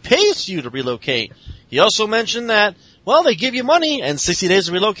 WWE pays you to relocate. He also mentioned that, well, they give you money and 60 days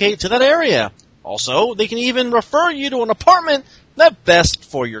to relocate to that area. Also, they can even refer you to an apartment that's best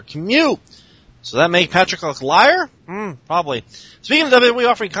for your commute. So that make Patrick a liar? Probably. Speaking of WWE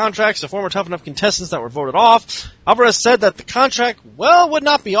offering contracts to former Tough Enough contestants that were voted off, Alvarez said that the contract, well, would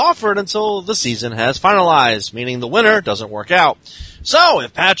not be offered until the season has finalized, meaning the winner doesn't work out. So,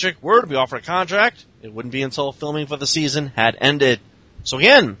 if Patrick were to be offered a contract, it wouldn't be until filming for the season had ended. So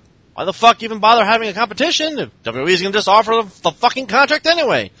again, why the fuck even bother having a competition if WWE is going to just offer the fucking contract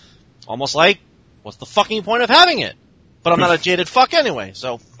anyway? Almost like, what's the fucking point of having it? But I'm not a jaded fuck anyway,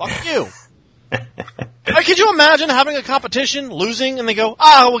 so fuck you. Could you imagine having a competition, losing, and they go,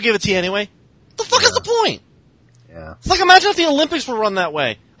 we'll give it to you anyway? What the fuck is the point? Yeah. It's like, imagine if the Olympics were run that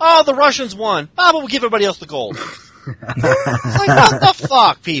way. The Russians won. But we'll give everybody else the gold. It's like, what the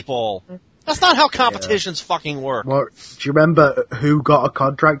fuck, people? That's not how competitions fucking work. Well, do you remember who got a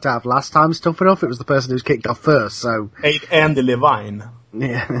contract out of last time's Tough Enough? It was the person who's kicked off first, so... Andy Levine.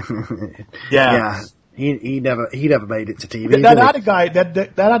 Yeah. Yeah. He never made it to TV.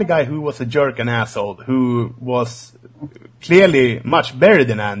 That other guy who was a jerk and asshole, who was clearly much better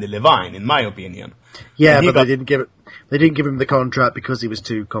than Andy Levine, in my opinion. Yeah, but they didn't give him the contract because he was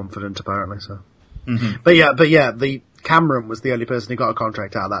too confident, apparently. So, But yeah, the Cameron was the only person who got a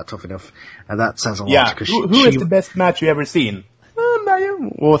contract out of that Tough Enough, and that says a lot. Yeah, who is the best match you ever seen?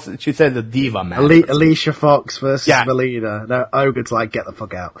 She said the Diva match. Alicia Fox versus Melina. No, Hogan's like, get the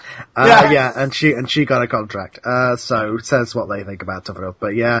fuck out. And she got a contract. So it says what they think about Tough Enough.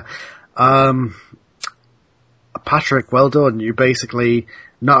 But yeah, Patrick, well done. You basically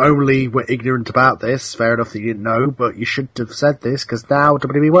not only were ignorant about this, fair enough that you didn't know, but you should have said this, because now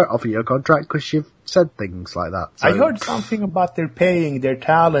WWE won't offer you a contract because you've said things like that. So. I heard something about they're paying their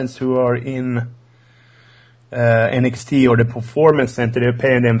talents who are in NXT or the Performance Center, they're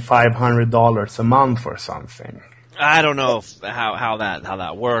paying them $500 a month or something. I don't know how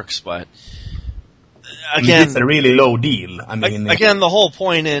that works, but again, it's a really low deal. I mean, again, the whole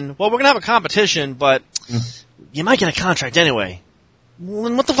point we're gonna have a competition, but you might get a contract anyway.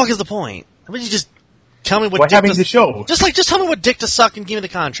 Well, what the fuck is the point? I mean, you just tell me what. Having the show. Just tell me what dick to suck and give me the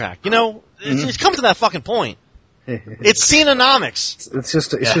contract. You know, it's come to that fucking point. It's Cenanomics. It's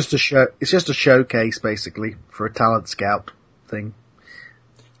just a show. It's just a showcase, basically, for a talent scout thing.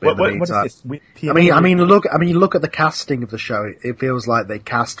 What is this? I mean, look at the casting of the show. It feels like they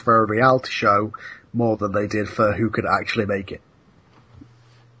cast for a reality show more than they did for who could actually make it.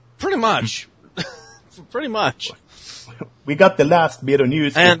 Pretty much. Pretty much. We got the last bit of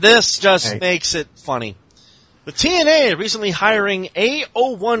news. And this just makes it funny. With TNA recently hiring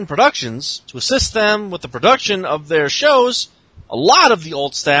A01 Productions to assist them with the production of their shows, a lot of the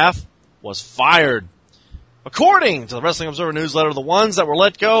old staff was fired. According to the Wrestling Observer newsletter, the ones that were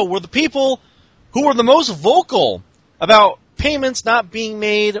let go were the people who were the most vocal about payments not being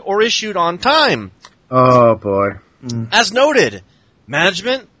made or issued on time. Oh, boy. As noted,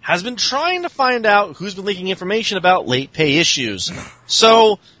 management has been trying to find out who's been leaking information about late pay issues.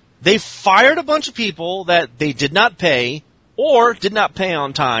 So they fired a bunch of people that they did not pay or did not pay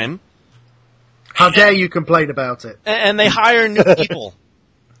on time. How dare you complain about it? And they hire new people.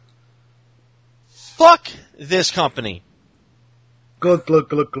 Fuck this company. Look.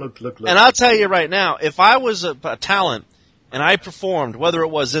 And I'll tell you right now, if I was a talent and I performed, whether it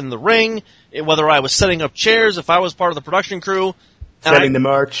was in the ring, whether I was setting up chairs, if I was part of the production crew, selling the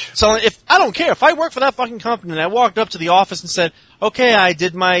merch. So I don't care. If I worked for that fucking company and I walked up to the office and said, okay, I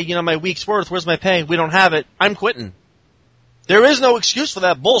did my week's worth, where's my pay? We don't have it. I'm quitting. There is no excuse for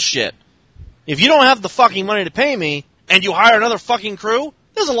that bullshit. If you don't have the fucking money to pay me and you hire another fucking crew,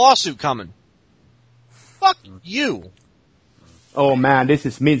 there's a lawsuit coming. Fuck you. Oh man, this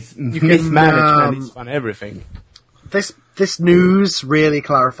is mismanagement on everything. This news really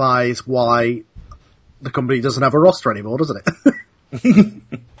clarifies why the company doesn't have a roster anymore, doesn't it?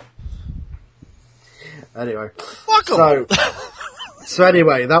 Anyway. Fuck 'em. So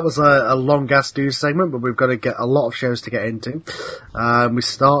anyway, that was a long-ass news segment, but we've got to get a lot of shows to get into. We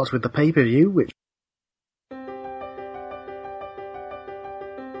start with the pay-per-view, which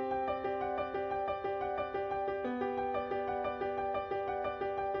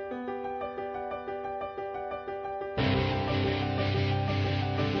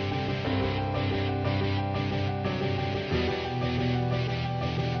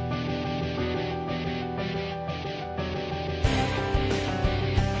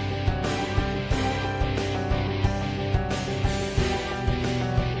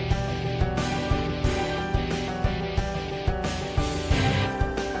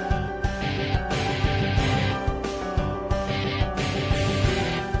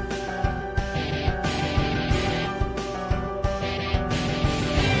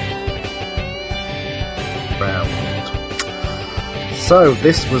So,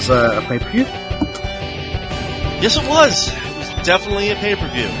 this was a pay-per-view? Yes, it was. It was definitely a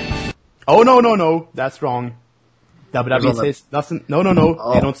pay-per-view. Oh, no. That's wrong. WWE says doesn't. No.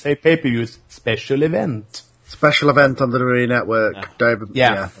 Oh. They don't say pay-per-views. Special event. Special event on the WWE Network.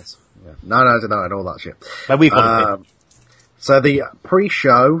 Yeah. No, I know all that shit. But we call it. So the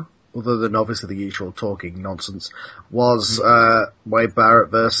pre-show, other than obviously the usual talking nonsense, was Wade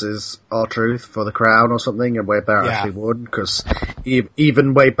Barrett versus R-Truth for the crown or something, and Wade Barrett actually won, because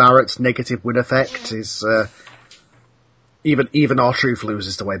even Wade Barrett's negative win effect is... Even R-Truth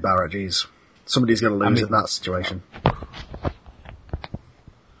loses to Wade Barrett, geez. Somebody's going to lose in that situation.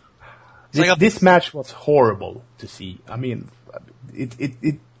 This match was horrible to see. I mean,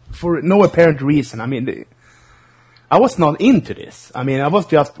 it for no apparent reason. I mean, I was not into this. I mean, I was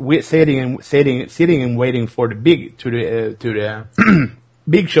just sitting and waiting for the big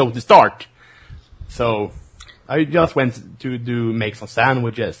show to start. So I just went to make some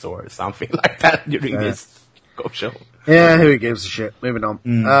sandwiches or something like that during this show. Yeah, who gives a shit? Moving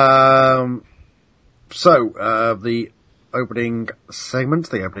on. So the opening segment,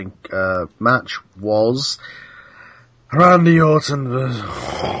 the opening match was Randy Orton versus...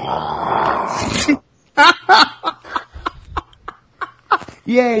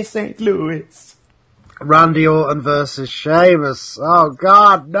 Yay, St. Louis. Randy Orton versus Sheamus. Oh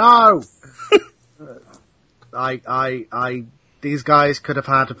God, no! These guys could have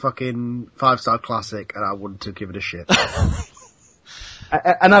had a fucking 5-star classic, and I wouldn't have given a shit.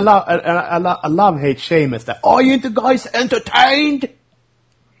 And I love hate Sheamus. That are you guys entertained?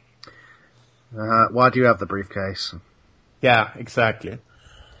 Why do you have the briefcase? Yeah, exactly.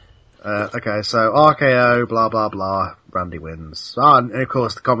 Okay, so RKO, blah blah blah. Randy wins. Oh, and of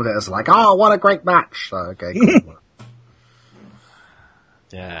course the commentators are like, "Oh, what a great match!" So, okay, cool.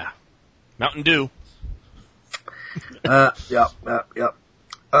 Yeah, Mountain Dew. Yep.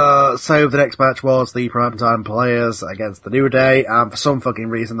 So the next match was the Primetime Players against the New Day, and for some fucking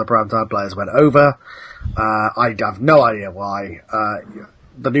reason the Primetime Players went over. I have no idea why.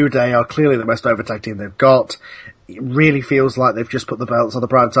 The New Day are clearly the most over tag team they've got. It really feels like they've just put the belts on the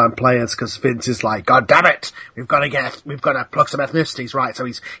Primetime Players because Vince is like, God damn it, we've got to plug some ethnicities, right? So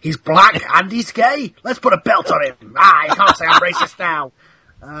he's black and he's gay. Let's put a belt on him. You can't say I'm racist now.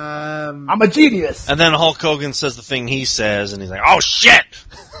 I'm a genius. And then Hulk Hogan says the thing he says, and he's like, "Oh shit,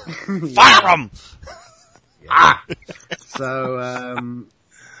 fire him!" So,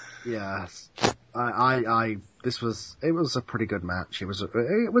 it was a pretty good match. It was a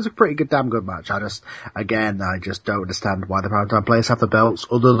pretty good, damn good match. I just don't understand why the Primetime Players have the belts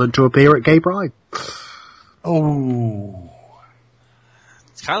other than to appear at Gay Pride. Oh,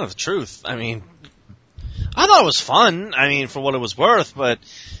 it's kind of the truth. I mean, I thought it was fun. I mean, for what it was worth, but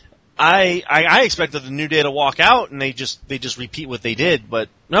I expected the New Day to walk out and they just repeat what they did, but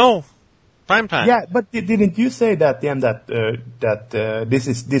no, Primetime. Yeah, but didn't you say that then that this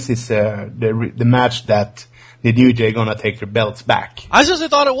is the match that the New Day gonna take their belts back? I just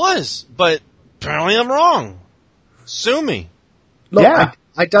thought it was, but apparently I'm wrong. Sue me. Look, yeah.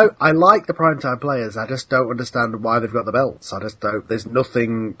 I like the Primetime Players. I just don't understand why they've got the belts. I just don't. There's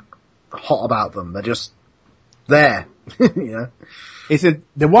nothing hot about them. They're just there. You know. Is it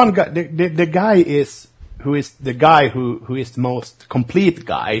the one guy? The guy is who is the guy who is the most complete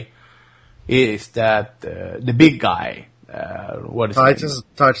guy? Is that the big guy? What is Titus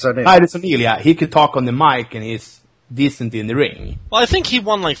O'Neil. Titus O'Neil. Yeah, he could talk on the mic and he's decent in the ring. Well, I think he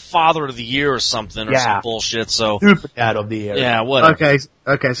won like Father of the Year or something or some bullshit. So Super Dad of the Year. Yeah, whatever.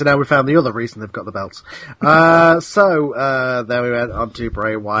 Okay. So now we found the other reason they've got the belts. So there we went on to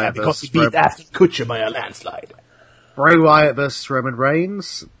Bray Wyatt because he beat Ashton Kutcher by a landslide. Bray Wyatt versus Roman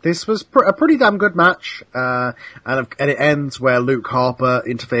Reigns. This was a pretty damn good match, and it ends where Luke Harper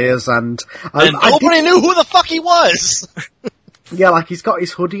interferes, and nobody knew who the fuck he was. Yeah, like he's got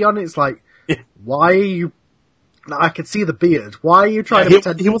his hoodie on. It's like, why are you? I can see the beard. Why are you trying to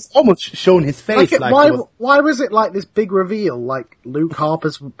pretend? He was almost showing his face. Why was it like this big reveal? Like Luke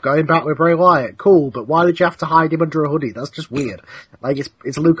Harper's going back with Bray Wyatt. Cool, but why did you have to hide him under a hoodie? That's just weird. Like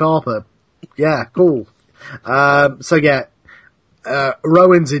it's Luke Harper. Yeah, cool.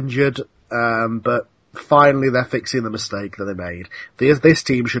 Rowan's injured, but finally they're fixing the mistake that they made. This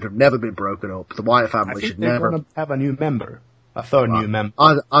team should have never been broken up. The Wyatt family should never. They're going to have a new member. A third new member.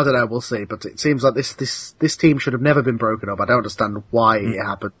 I don't know, we'll see, but it seems like this team should have never been broken up. I don't understand why it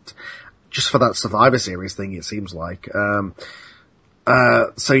happened. Just for that Survivor Series thing, it seems like. Now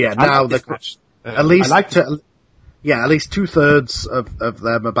at least 2/3 of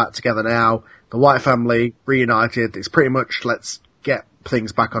them are back together now. The Wyatt family reunited. It's pretty much let's get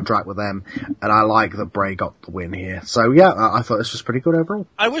things back on track with them, and I like that Bray got the win here. So yeah, I thought this was pretty good overall.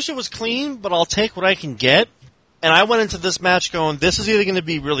 I wish it was clean, but I'll take what I can get. And I went into this match going, this is either going to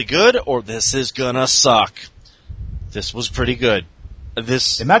be really good or this is going to suck. This was pretty good.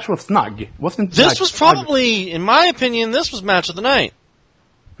 The match was snug, wasn't it? This was probably, in my opinion, this was match of the night.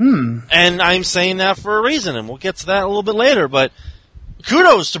 And I'm saying that for a reason, and we'll get to that a little bit later. But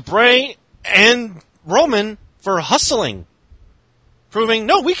kudos to Bray and Roman for hustling. Proving,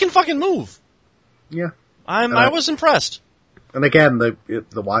 no, we can fucking move. Yeah. I was impressed. And again, the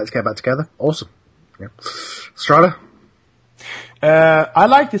Wyatts came back together. Awesome. Yeah. Strada? I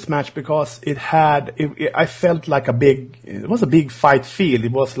like this match because I felt like it was a big fight feel.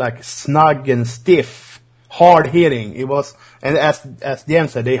 It was like snug and stiff, hard hitting. It was, and as Dan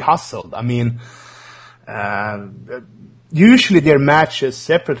said, they hustled. I mean, usually their matches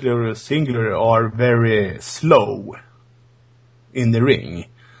separately or singular are very slow in the ring.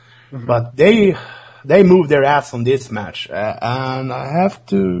 But they moved their ass on this match, and I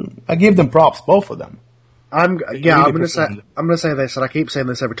give them props, both of them. I'm gonna say this, and I keep saying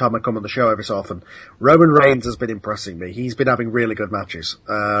this every time I come on the show every so often. Roman Reigns has been impressing me. He's been having really good matches.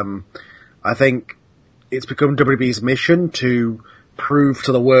 I think it's become WWE's mission to prove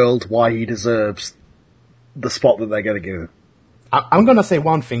to the world why he deserves the spot that they're gonna give him. I'm gonna say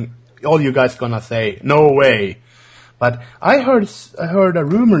one thing. All you guys gonna say, no way. But I heard a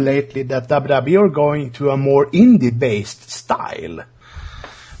rumor lately that WWE are going to a more indie-based style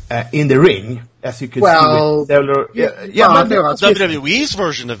in the ring, as you could see. WWE's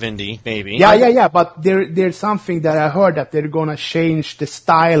version of indie, maybe. Yeah. But there's something that I heard that they're gonna change the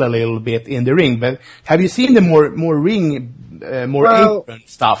style a little bit in the ring. But have you seen the more ring, apron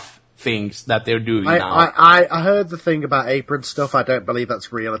stuff? Things that they're doing now. I heard the thing about apron stuff. I don't believe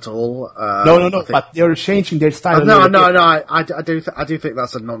that's real at all. No. But they're changing their style. No. I do think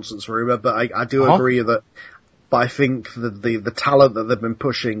that's a nonsense rumor, but I do agree that. But I think the talent that they've been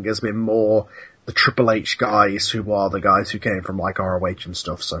pushing has been more the Triple H guys, who are the guys who came from like ROH and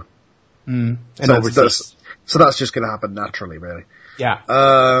stuff. So, and overseas. So that's just going to happen naturally, really. Yeah.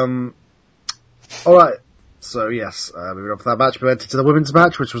 All right. So yes, moving on from that match, we went into the women's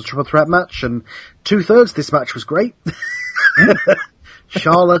match, which was a triple threat match, and 2/3 this match was great.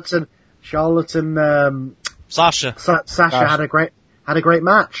 Charlotte and Sasha. Sasha had a great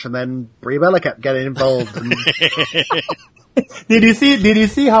match, and then Brie Bella kept getting involved. And Did you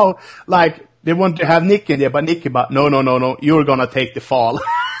see how like they want to have Nikki there, but Nikki, no, you're gonna take the fall.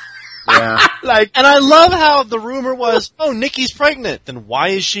 Yeah. And I love how the rumor was, oh, Nikki's pregnant. Then why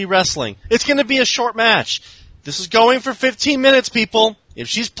is she wrestling? It's going to be a short match. This is going for 15 minutes, people. If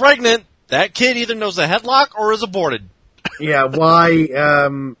she's pregnant, that kid either knows a headlock or is aborted. Yeah, why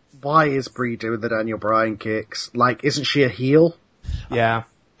is Brie doing the Daniel Bryan kicks? Like, isn't she a heel? Yeah.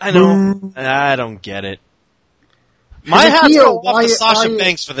 I know. I don't get it. My hat's go off to Sasha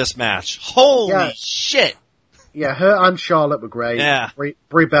Banks for this match. Holy shit. Yeah, her and Charlotte were great. Yeah.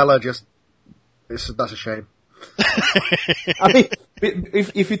 Brie Bella that's a shame. I mean,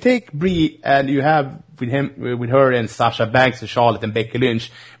 if you take Brie and you have with her and Sasha Banks and Charlotte and Becky Lynch,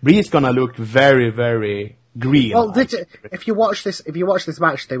 Brie's gonna look very, very green. Well, if you watch this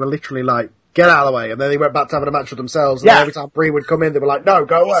match, they were literally like, get out of the way, and then they went back to having a match with themselves, and every time Brie would come in, they were like, no,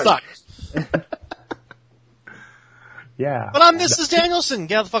 go away. Yeah. But I'm Mrs. Danielson,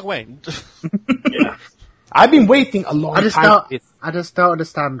 get out the fuck away. Yeah. I've been waiting a long time. I just don't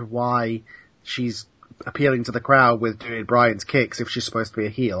understand why she's appealing to the crowd with doing Bryan's kicks if she's supposed to be a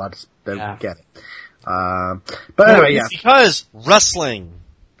heel. I just don't get it. But anyway, it's because wrestling.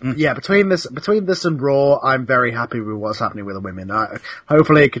 Yeah, between this and Raw, I'm very happy with what's happening with the women.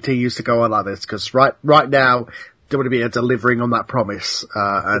 Hopefully it continues to go on like this, because right now, WWE are delivering on that promise.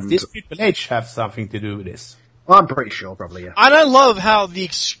 And does Triple H have something to do with this? Well, I'm pretty sure, probably, yeah. And I love how the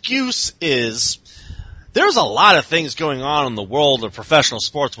excuse is, there's a lot of things going on in the world of professional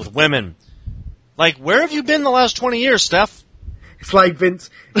sports with women. Like, where have you been the last 20 years, Steph? It's like Vince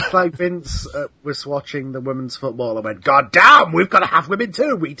was watching the women's football and went, God damn, we've got to have women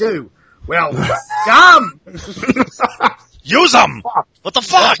too, we do. Well, damn! Use them! What the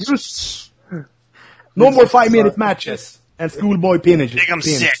fuck? No more 5-minute matches and schoolboy finishes. Make them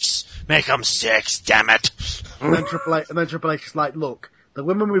 6. Make them 6, damn it. And then Triple H is like, look, the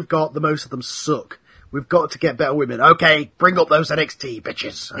women we've got, the most of them suck. We've got to get better women. Okay, bring up those NXT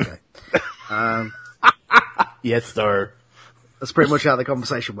bitches. Okay. Yes, sir. That's pretty much how the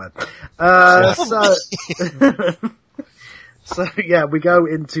conversation went. So yeah, we go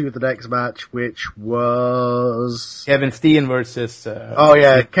into the next match, which was Kevin Steen versus.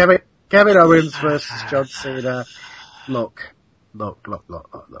 Kevin Owens versus John Cena. Look.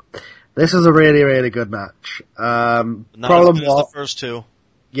 This is a really, really good match. Not as good as the first two.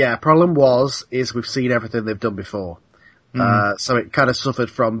 Yeah, problem is we've seen everything they've done before. So it kind of suffered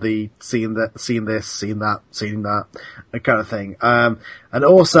from the seeing that kind of thing. And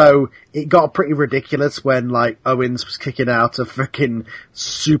also it got pretty ridiculous when like Owens was kicking out of freaking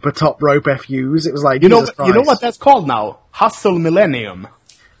super top rope FUs. It was like, you know what that's called now? Hustle Millennium.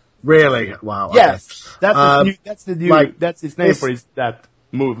 Really? Wow. Yes. Okay. That's his name for that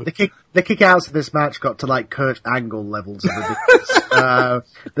move. The kick outs of this match got to like Kurt Angle levels of ridiculous.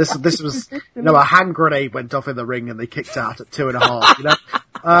 This was, a hand grenade went off in the ring and they kicked out at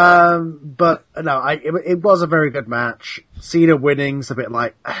 2.5, but no, it was a very good match. Cena winning's a bit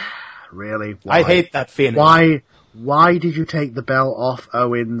like, really? Why? I hate that finish. Why did you take the belt off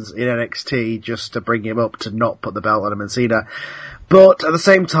Owens in NXT just to bring him up to not put the belt on him and Cena? But at the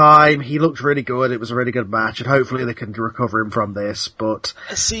same time, he looked really good. It was a really good match, and hopefully they can recover him from this. But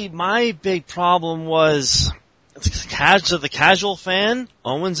see, my big problem was the casual fan.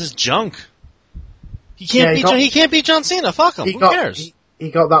 Owens is junk. He can't beat John Cena. Fuck him. Who cares?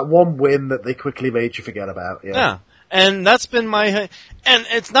 He got that one win that they quickly made you forget about. Yeah, and that's been and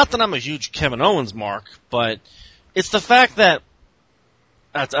it's not that I'm a huge Kevin Owens mark, but it's the fact that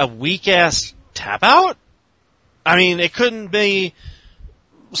that's a weak ass tap out. I mean, it couldn't be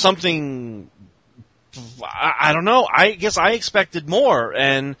something, I don't know, I guess I expected more,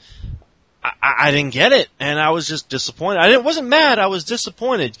 and I didn't get it, and I was just disappointed. I wasn't mad, I was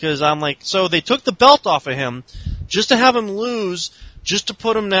disappointed, because I'm like, so they took the belt off of him, just to have him lose, just to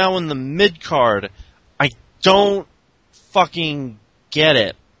put him now in the mid-card. I don't fucking get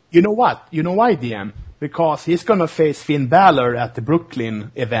it. You know what? You know why, DM? Because he's gonna face Finn Balor at the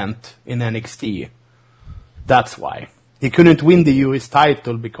Brooklyn event in NXT. That's why. He couldn't win the US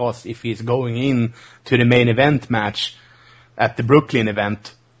title because if he's going in to the main event match at the Brooklyn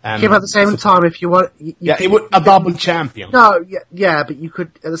event. And at the same time, if you want... he would a double champion. No, yeah, but you could,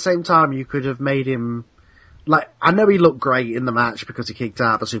 at the same time, you could have made him... Like, I know he looked great in the match because he kicked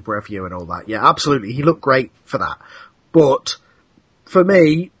out the Super FU and all that. Yeah, absolutely. He looked great for that. But, for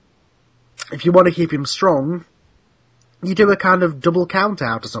me, if you want to keep him strong... You do a kind of double count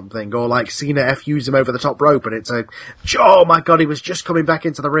out or something, or like Cena FUs him over the top rope and it's oh my god, he was just coming back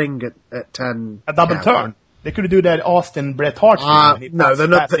into the ring at 10. A double turn. They could do that Austin Bret Hart thing. No, they're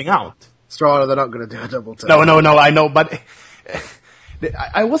not passing out. Strada, they're not going to do a double turn. No, I know, but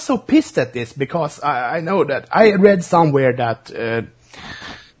I was so pissed at this because I know that I read somewhere that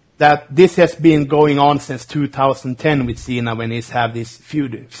this has been going on since 2010 with Cena when he's have this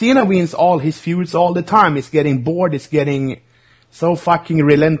feud. Cena wins all his feuds all the time. He's getting bored. He's getting so fucking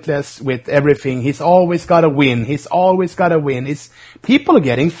relentless with everything. He's always got to win. People are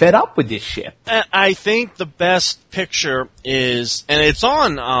getting fed up with this shit. I think the best picture is, and it's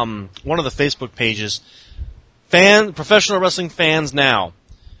on one of the Facebook pages, professional wrestling fans now.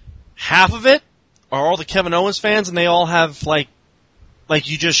 Half of it are all the Kevin Owens fans, and they all have like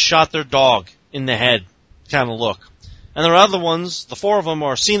you just shot their dog in the head kind of look. And there are other ones, the 4 of them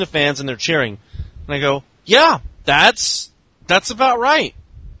are Cena fans and they're cheering. And I go, yeah, that's about right.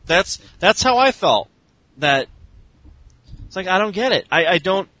 That's how I felt. That, it's like, I don't get it. I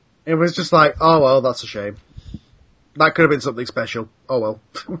don't. It was just like, oh well, that's a shame. That could have been something special. Oh well.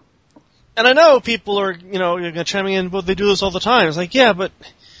 And I know people are, chiming in, but they do this all the time. It's like, yeah, but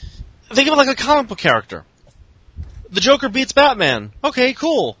think of it like a comic book character. The Joker beats Batman. Okay,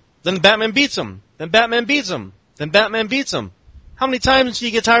 cool. Then Batman beats him. Then Batman beats him. Then Batman beats him. How many times do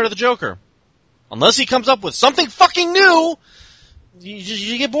you get tired of the Joker? Unless he comes up with something fucking new,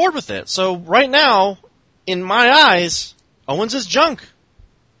 you get bored with it. So right now, in my eyes, Owens is junk.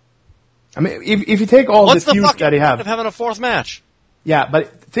 I mean, if you take all the feuds that he has, of having a 4th match. Yeah,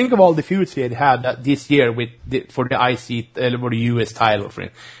 but think of all the feuds he had this year for the IC or the US title. For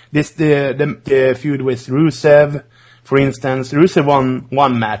him. The feud with Rusev, for instance. Rusev won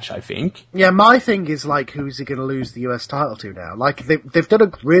one match, I think. Yeah, my thing is like, who's he going to lose the US title to now? Like they've done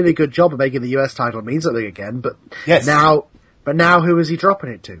a really good job of making the US title mean something again, but now who is he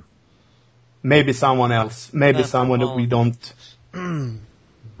dropping it to? Maybe someone else. Maybe someone that we don't.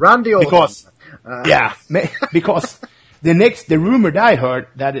 Randy Orton. Because the rumor that I heard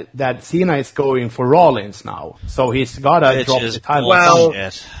that Cena is going for Rollins now, so he's gotta drop the title. Well,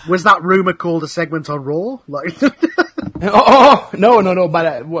 was that rumor called a segment on Raw? Like, no.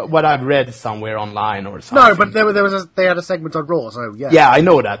 But what I've read somewhere online or something. No, but they had a segment on Raw, so yeah. Yeah, I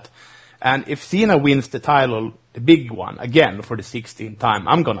know that. And if Cena wins the title, the big one again for the 16th time,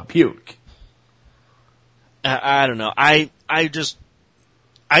 I'm gonna puke. I don't know. I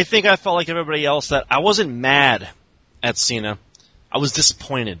think I felt like everybody else that I wasn't mad at Cena. I was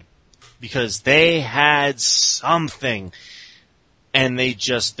disappointed because they had something and they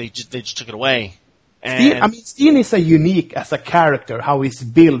just took it away. And Cena is unique as a character, how he's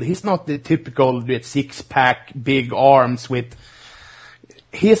built. He's not the typical with six-pack, big arms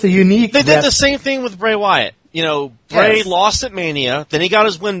he's a unique... They did the same thing with Bray Wyatt. Bray lost at Mania, then he got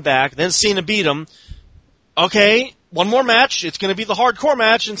his win back, then Cena beat him. Okay, one more match, it's going to be the hardcore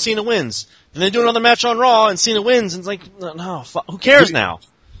match, and Cena wins. Then they do another match on Raw, and Cena wins, and it's like, no, who cares now?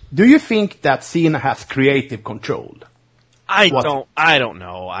 Do you think that Cena has creative control? I don't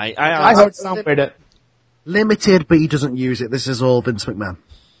know. I heard somewhere that... Limited, but he doesn't use it. This is all Vince McMahon.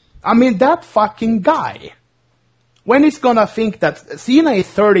 I mean, that fucking guy. When he's gonna think that Cena is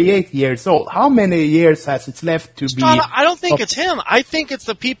 38 years old, how many years has it left to be... I don't think it's him. I think it's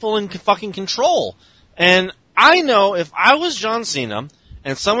the people in fucking control. And I know if I was John Cena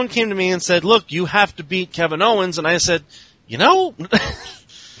and someone came to me and said, look, you have to beat Kevin Owens, and I said, I'm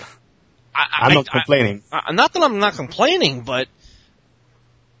not complaining. Not that I'm not complaining, but,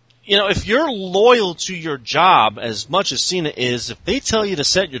 if you're loyal to your job as much as Cena is, if they tell you to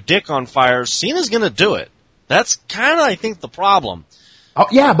set your dick on fire, Cena's going to do it. That's kind of, I think, the problem. Oh,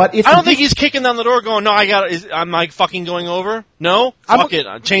 yeah, but I don't think he's kicking down the door going, no, am I fucking going over? No? Fuck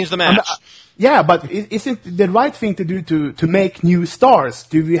it. Change the match. Yeah, but isn't the right thing to do to make new stars?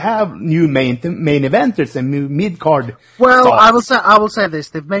 Do we have new main eventers and new mid-card Well, stars? I will say this.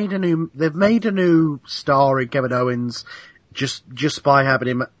 They've made a new star in Kevin Owens just by having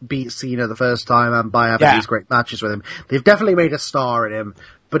him beat Cena the first time and by having these great matches with him. They've definitely made a star in him,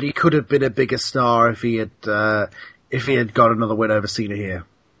 but he could have been a bigger star if he had got another win over Cena here.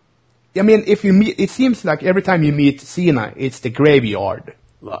 I mean, it seems like every time you meet Cena, it's the graveyard.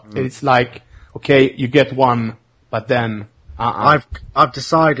 It's like, okay, you get one, but then I've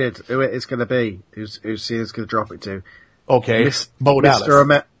decided who it is going to be. Who Cena's going to drop it to? Okay,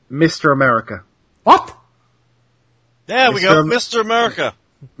 Mr. America. What? There we go, Mr. America.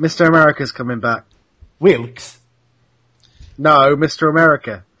 Mr. America's coming back. Wilkes? No, Mr.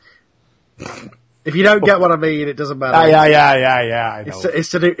 America. If you don't get what I mean, it doesn't matter. Yeah, I know. It's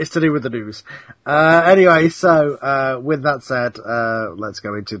to do with the news. Anyway, so, with that said, let's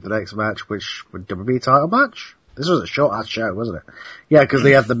go into the next match, which was a WWE title match. This was a short-ass show, wasn't it? Yeah, because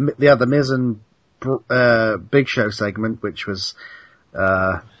they had the Miz and, Big Show segment, which was,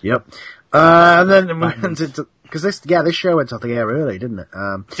 yep. And then we went into, because this show went off the air early, didn't it?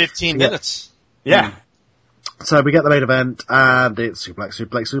 15 minutes. Yeah. So we get the main event, and it's suplex.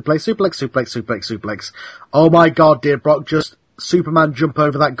 Oh my god, did Brock just Superman jump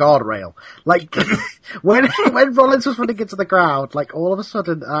over that guardrail? Like, when Rollins was running into the crowd, like, all of a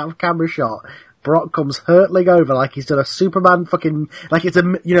sudden, out of camera shot, Brock comes hurtling over like he's done a Superman fucking, like it's the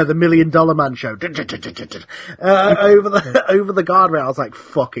 $1 Million Man show. over the guardrail. I was like,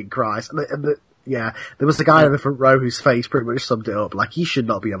 fucking Christ. Yeah, there was a guy in the front row whose face pretty much summed it up. Like, he should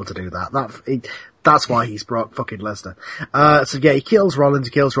not be able to do that. That's why he's Brock fucking Lesnar. So yeah, he kills Rollins,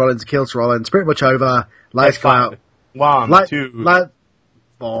 pretty much over. Lights go out. 1, 2.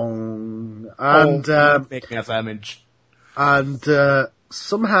 Boom. And, making a sandwich. And,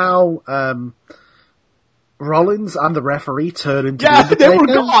 somehow, Rollins and the referee turn into the Undertaker. They were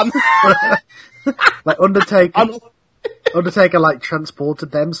gone! Like, Undertaker, like,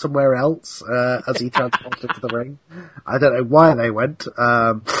 transported them somewhere else, as he transported to the ring. I don't know why they went.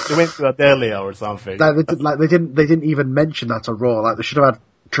 They went to Adelia or something. They didn't even mention that on Raw. Like, they should have had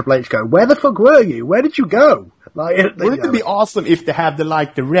Triple H go, where the fuck were you? Where did you go? Like, wouldn't it be awesome if they had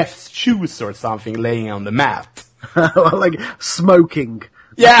the ref's shoes or something laying on the mat? Like, smoking.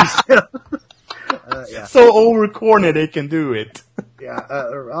 Yeah! Yeah. So over corner they can do it.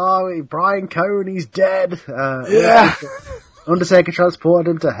 Yeah, Brian Cone, he's dead. Yeah. Undertaker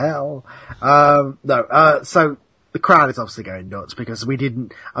transported him to hell. So the crowd is obviously going nuts because we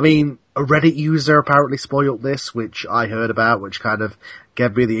didn't. I mean, a Reddit user apparently spoiled this, which I heard about, which kind of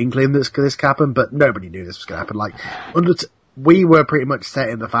gave me the inkling that this could happen, but nobody knew this was going to happen. Like, we were pretty much set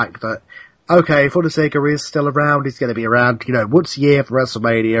in the fact that, okay, if Undertaker is still around, he's going to be around, once a year for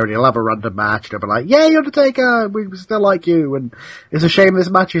WrestleMania, and he'll have a random match, and they'll be like, yay, Undertaker, we still like you, and it's a shame this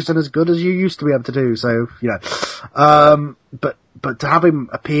match isn't as good as you used to be able to do, so, but to have him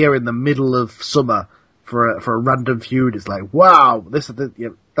appear in the middle of summer for a random feud is like, wow, that's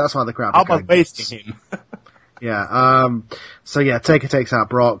why the crowd. How about wasting him? Taker takes out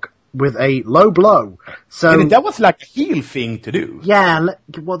Brock with a low blow. So that was like a heel thing to do. Yeah,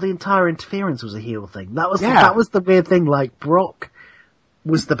 the entire interference was a heel thing. That was the weird thing. Like, Brock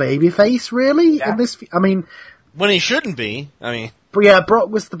was the babyface, really, in this. I mean, when he shouldn't be. I mean, but yeah, Brock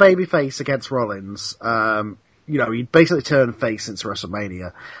was the babyface against Rollins. He basically turned face since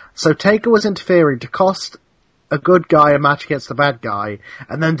WrestleMania. So Taker was interfering to cost a good guy a match against the bad guy,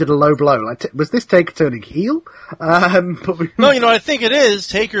 and then did a low blow. Like, was this Taker turning heel? No, I think it is.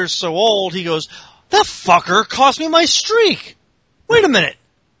 Taker's so old, he goes, that fucker cost me my streak. Wait a minute.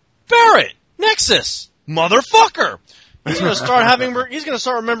 Barrett, Nexus, motherfucker. He's gonna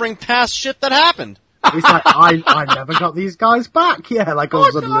start remembering past shit that happened. He's like, I never got these guys back. Yeah, like all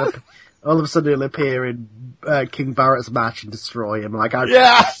of a sudden he'll appear in King Barrett's match and destroy him. Like,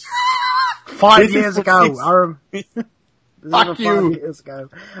 5 years ago. Fuck you. 5 years ago.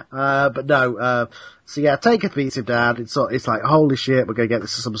 But no, Taker beats him down. It's like, holy shit, we're gonna get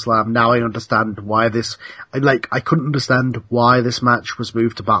this to SummerSlam. Now I understand why I couldn't understand why this match was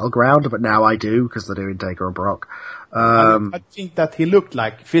moved to Battleground, but now I do, because they're doing Taker and Brock. I think that he looked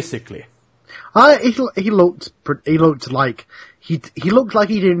like physically. He looked like he looked like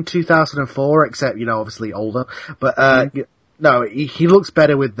he did in 2004, except, obviously older, but, no, he looks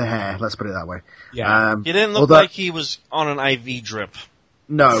better with the hair, let's put it that way. Yeah. He didn't look like he was on an IV drip.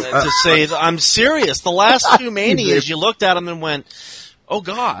 No. To say, I'm serious. The last two Manias, you looked at him and went, oh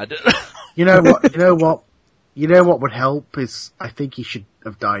God. You know what would help is, I think he should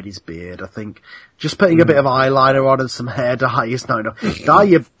have dyed his beard. I think just putting a bit of eyeliner on and some hair dye is not enough. Dye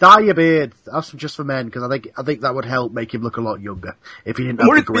your beard. Have some just for men, because I think that would help make him look a lot younger. If he didn't have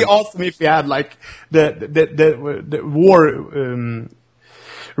Would it be awesome if he had like the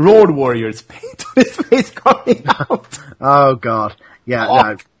Road Warriors paint on his face coming out? Oh God, yeah,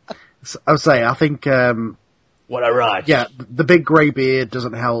 no. I would say I think. What a rush. Yeah, the big grey beard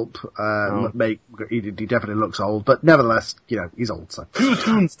doesn't help, he definitely looks old, but nevertheless, he's old, so. Two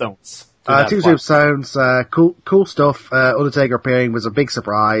tombstones. Two tombstones, cool stuff. Undertaker appearing was a big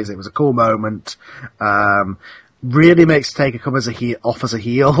surprise. It was a cool moment. Really makes Taker come off as a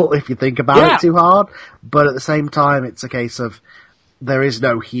heel, if you think about it too hard, but at the same time, it's a case of, there is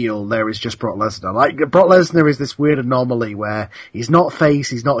no heel, there is just Brock Lesnar. Like, Brock Lesnar is this weird anomaly where he's not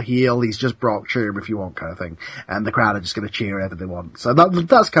face, he's not heel, he's just Brock, cheer him if you want, kind of thing. And the crowd are just going to cheer whenever they want. So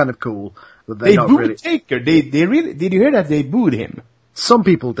that's kind of cool. They booed Taker. They really, did you hear that they booed him? Some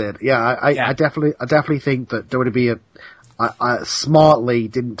people did. Yeah, I definitely think that WWE smartly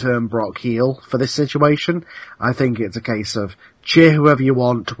didn't turn Brock heel for this situation. I think it's a case of cheer whoever you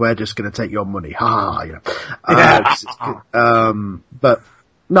want, we're just going to take your money. Ha ha, but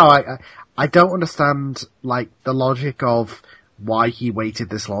no, I don't understand, like, the logic of why he waited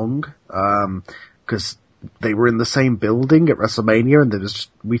this long, because they were in the same building at WrestleMania, and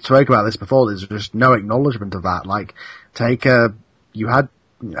we spoke about this before, there's just no acknowledgement of that. Like, you had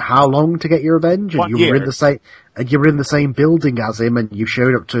how long to get your revenge, and you were in the same building as him, and you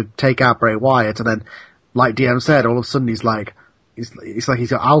showed up to take out Bray Wyatt, and then, like DM said, all of a sudden he's like, it's like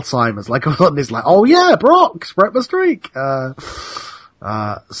he's got Alzheimer's. Like, all of a sudden he's like, oh yeah, Brock, spread my streak. So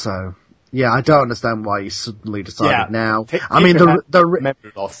yeah, I don't understand why he suddenly decided now. I mean, the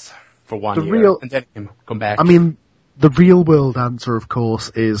memory loss for 1 year, and then him come back. I mean, the real world answer, of course,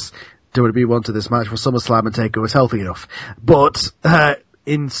 is WWE wanted this match for SummerSlam and Taker was healthy enough. But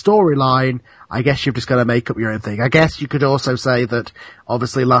in storyline, I guess you've just got to make up your own thing. I guess you could also say that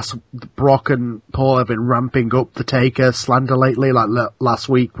obviously Brock and Paul have been ramping up the Taker slander lately, like last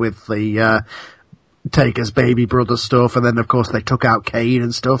week with the Taker's baby brother stuff, and then of course they took out Kane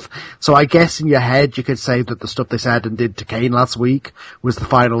and stuff. So I guess in your head you could say that the stuff they said and did to Kane last week was the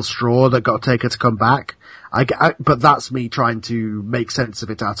final straw that got Taker to come back. But that's me trying to make sense of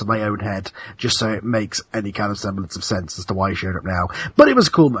it out of my own head, just so it makes any kind of semblance of sense as to why he showed up now. But it was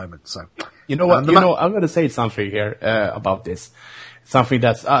a cool moment, so. You know what, I'm gonna say something here, about this. Something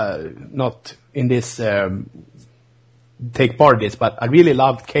that's, not in this, take part in this, but I really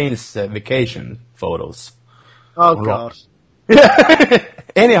loved Kane's vacation photos. Oh God.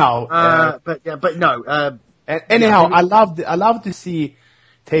 Anyhow, but no. Anyhow, I love to see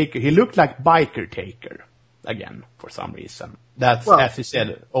Taker. He looked like biker Taker again for some reason. That's as you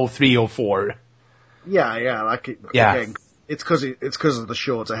said, 03, 04. Yeah, like it. Yeah. Again, it's because of the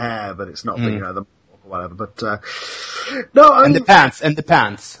shorter hair, but it's not the whatever. But no, I mean, the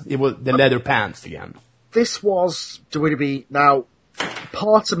pants. It was the leather pants again. This was WWE. Now,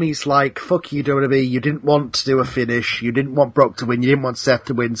 part of me's like, fuck you, WWE. You didn't want to do a finish. You didn't want Brock to win. You didn't want Seth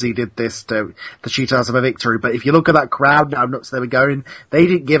to win. So you did this to cheat us of a victory. But if you look at that crowd, how nuts they were going, they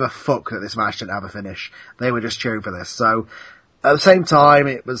didn't give a fuck that this match didn't have a finish. They were just cheering for this. So at the same time,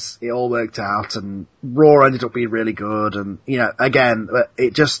 it all worked out, and Raw ended up being really good. And again,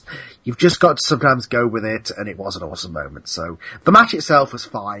 you've just got to sometimes go with it. And it was an awesome moment. So the match itself was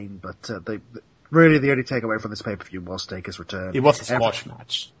fine, but really, the only takeaway from this pay-per-view was Taker's return. It was a squash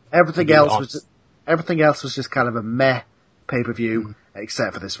match. Everything else was just kind of a meh pay-per-view,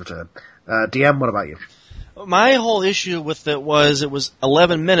 except for this return. DM, what about you? My whole issue with it was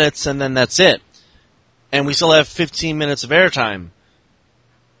 11 minutes and then that's it. And we still have 15 minutes of airtime.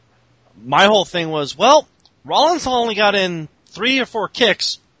 My whole thing was, well, Rollins only got in 3 or 4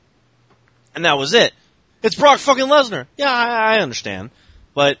 kicks, and that was it. It's Brock fucking Lesnar. Yeah, I understand.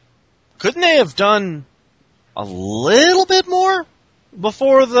 But couldn't they have done a little bit more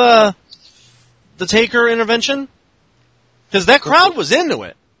before the Taker intervention? Because that crowd was into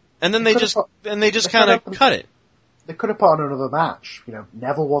it, and then they just kind of cut it. They could have put on another match.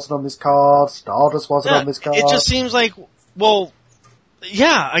 Neville wasn't on this card. Stardust wasn't on this card. It just seems like,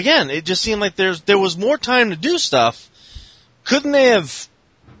 again, it just seemed like there was more time to do stuff. Couldn't they have?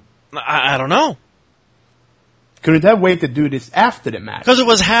 I don't know. Could they wait to do this after the match? Because it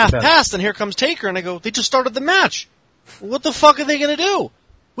was half past, and here comes Taker, and I go, they just started the match. What the fuck are they going to do?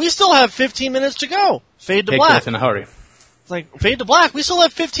 We still have 15 minutes to go. Fade to black. Taker's in a hurry. It's like, fade to black. We still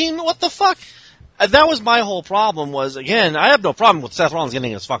have 15. What the fuck? That was my whole problem was, again, I have no problem with Seth Rollins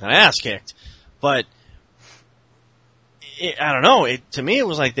getting his fucking ass kicked. But, I don't know. To me, it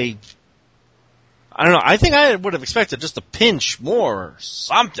was like I don't know. I think I would have expected just a pinch more or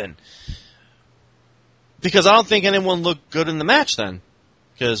something. Because I don't think anyone looked good in the match then.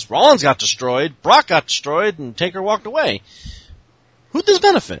 Because Rollins got destroyed, Brock got destroyed, and Taker walked away. Who'd this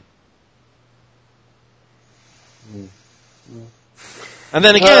benefit? And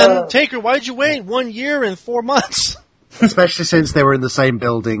then again, Taker, why'd you wait 1 year and 4 months? Especially since they were in the same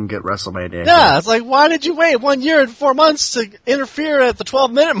building at WrestleMania. Yeah, it's like, why did you wait 1 year and 4 months to interfere at the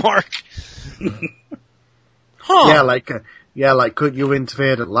 12-minute mark? Like, could you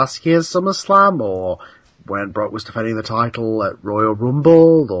interfere at last year's SummerSlam, or when Brock was defending the title at Royal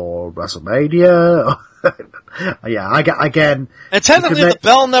Rumble, or WrestleMania? Again. And technically the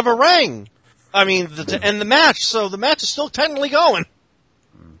bell never rang. I mean, and the match, so the match is still technically going.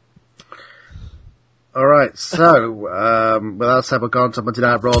 Alright, so, without said, we're going to Monday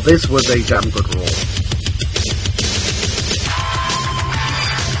Night Raw. This was a damn good Raw.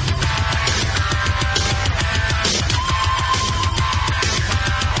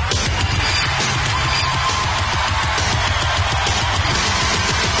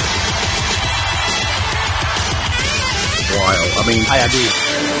 I agree.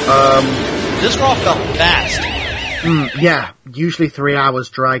 This Raw felt fast. Yeah, usually 3 hours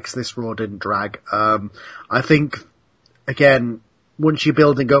drags. This Raw didn't drag. I think, again, once you're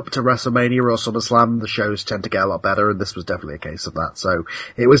building up to WrestleMania or SummerSlam, the shows tend to get a lot better, and this was definitely a case of that. So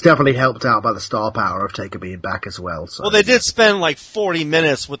it was definitely helped out by the star power of Taker being back as well. So. Well, they did spend like 40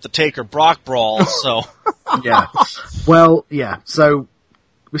 minutes with the Taker-Brock brawl, so. Yeah. Well, yeah. So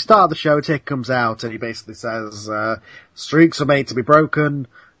we start the show, Taker comes out, and he basically says, streaks are made to be broken,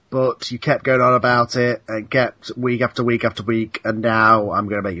 but you kept going on about it, and kept week after week after week, and now I'm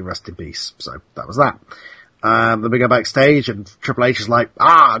going to make you rest in peace. So that was that. Then we go backstage, and Triple H is like,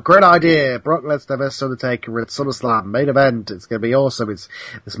 great idea, Brock Lesnar vs Undertaker at SummerSlam, main event, it's going to be awesome, this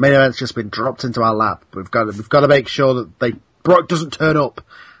main event's just been dropped into our lap, we've got to make sure that Brock doesn't turn up.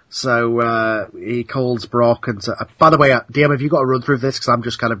 So, he calls Brock, and by the way, DM, have you got to run through this, because I'm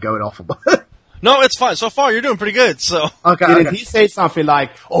just kind of going off. No, it's fine. So far, you're doing pretty good, so. Okay. Didn't he say something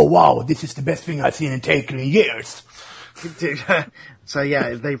like, oh wow, this is the best thing I've seen in Taker in years? So yeah,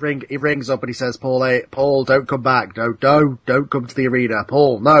 he rings up and he says, Paul, don't come back. No, don't come to the arena.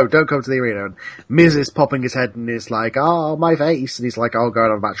 Paul, no, don't come to the arena. And Miz is popping his head and is like, oh, my face. And he's like, I'll go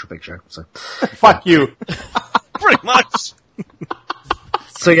on a match picture. So. Fuck you. Pretty much.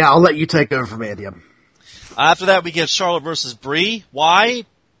 So yeah, I'll let you take over from here, DM. After that, we get Charlotte versus Brie. Why?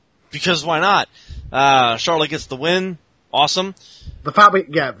 Because why not? Charlotte gets the win. awesome. The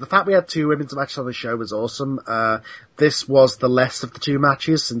fact we had 2 women's matches on the show was awesome. This was the less of the 2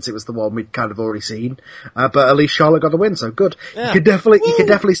 matches since it was the one we'd kind of already seen. But at least Charlotte got the win, so good. Yeah. You could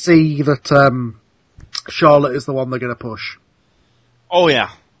definitely see that, Charlotte is the one they're gonna push. Oh yeah.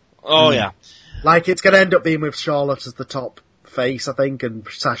 Yeah. Like, it's gonna end up being with Charlotte as the top face, I think, and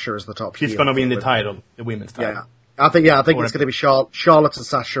Sasha as the top heel. She's gonna win the title, the women's title. Yeah. I think it's gonna be Charlotte and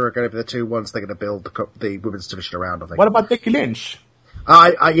Sasha are gonna be the 2 ones they're gonna build the women's division around, I think. What about Becky Lynch?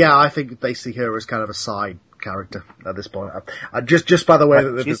 I think they see her as kind of a side character at this point. Just by the way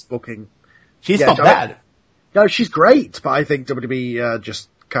that they're booking. She's not bad. No, she's great, but I think WWE just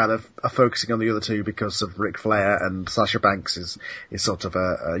kind of are focusing on the other 2 because of Ric Flair, and Sasha Banks is sort of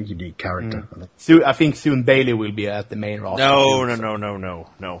a unique character. So I think soon Bayley will be at the main roster. No.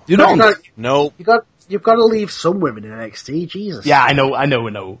 You don't? No. You've got to leave some women in NXT, Jesus. Yeah, I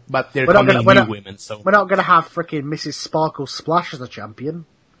know. But they're coming new women, so. We're not gonna have frickin' Mrs. Sparkle Splash as a champion.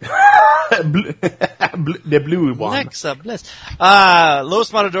 The blue one. Alexa Bliss.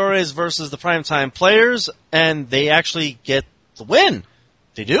 Los Matadores versus the Primetime Players, and they actually get the win.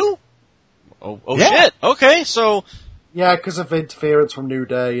 They do? Oh yeah. Shit. Okay, so. Yeah, because of interference from New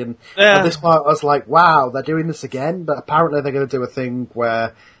Day, and at this point I was like, wow, they're doing this again, but apparently they're going to do a thing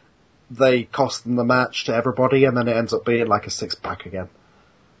where they cost them the match to everybody, and then it ends up being like a 6-pack again.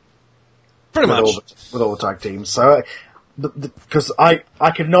 Pretty much. With all the tag teams. So, because I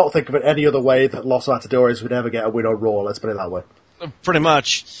cannot think of it any other way that Los Matadores would ever get a win on Raw, let's put it that way. Pretty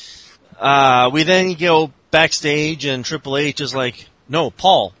much. We then go backstage, and Triple H is like, no,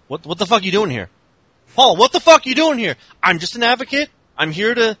 Paul, what the fuck are you doing here? Paul, what the fuck are you doing here? I'm just an advocate. I'm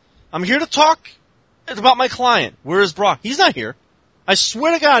here to talk about my client. Where is Brock? He's not here. I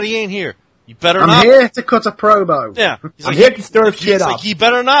swear to God, he ain't here. You better not. I'm here to cut a promo. Yeah. I'm here to stir shit up. Like, he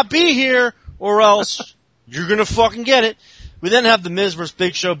better not be here, or else you're gonna fucking get it. We then have The Miz versus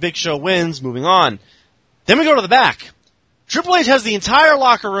Big Show. Big Show wins. Moving on. Then we go to the back. Triple H has the entire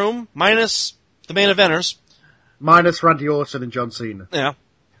locker room, minus the main eventers. Minus Randy Orton and John Cena. Yeah.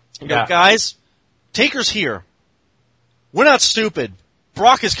 Guys, Taker's here. We're not stupid.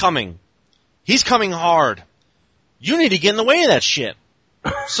 Brock is coming. He's coming hard. You need to get in the way of that shit.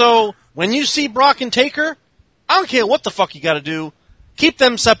 So, when you see Brock and Taker, I don't care what the fuck you gotta do, keep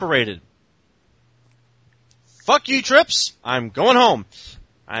them separated. Fuck you, Trips. I'm going home.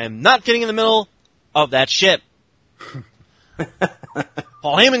 I am not getting in the middle of that shit.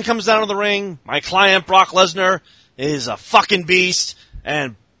 Paul Heyman comes down to the ring. My client, Brock Lesnar, is a fucking beast,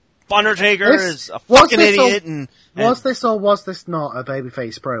 and Undertaker is a fucking idiot. Was this or was this not a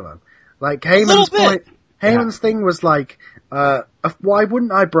babyface promo? Like, Heyman's thing was like, why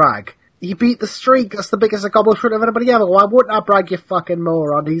wouldn't I brag? He beat the streak. That's the biggest accomplishment of anybody ever. Why wouldn't I brag, you fucking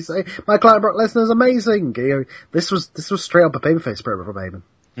moron? My client Brock Lesnar is amazing. This was straight up a babyface promo from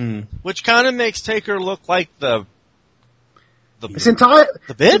Heyman. Which kind of makes Taker look like this entire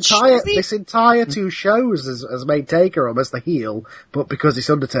bitch? 2 shows has made Taker almost the heel, but because it's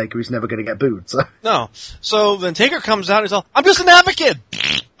Undertaker, he's never going to get booed. So. No. So then Taker comes out and he's all, I'm just an advocate.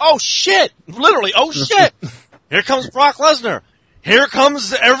 Oh shit. Literally, oh shit. Here comes Brock Lesnar. Here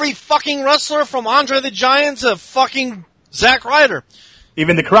comes every fucking wrestler from Andre the Giant to fucking Zack Ryder.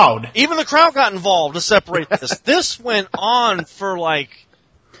 Even the crowd. Even the crowd got involved to separate this. This went on for like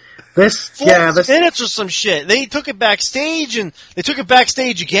 4 minutes or some shit. They took it backstage, and they took it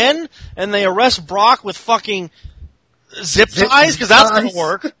backstage again, and they arrest Brock with fucking zip ties, because that's gonna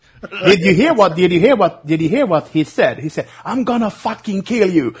work. Did you hear what he said? He said, I'm gonna fucking kill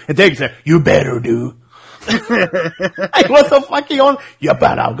you. And Taker said, you better do. Like, what the fuck are you on? You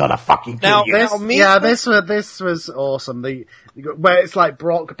better, I'm gonna fucking kill you. This was awesome. Where it's like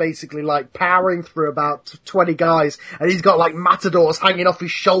Brock basically like powering through about 20 guys, and he's got like matadors hanging off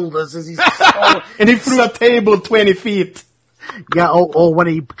his shoulders as he's and he threw a table 20 feet. Yeah, or when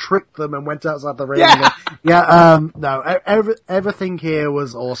he tricked them and went outside the ring. Everything here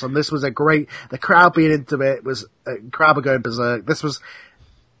was awesome. This was a great, the crowd being into it was, crowd were going berserk. This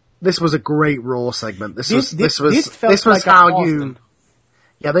was a great Raw segment. This is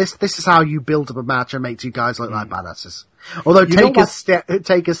how you build up a match and make 2 guys look like badasses. Although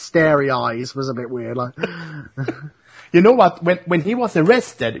Taker's starey eyes was a bit weird. Like, you know what? When he was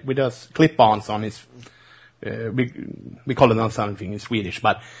arrested with those clip-ons on his, we call it on something in Swedish,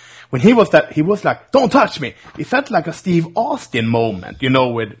 but when he was like, don't touch me. It felt like a Steve Austin moment,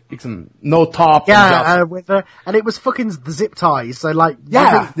 with no top. Yeah, and it was fucking the zip ties. So like,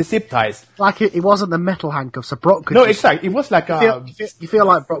 the zip ties. Like it wasn't the metal handcuffs. So Brock could. No, exactly. It was like you feel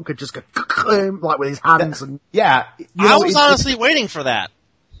like Brock could just go like with his hands and. Yeah. I was honestly waiting for that.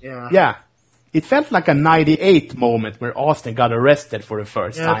 Yeah. Yeah. It felt like a 98 moment where Austin got arrested for the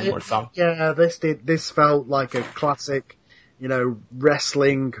first time or something. Yeah, this felt like a classic,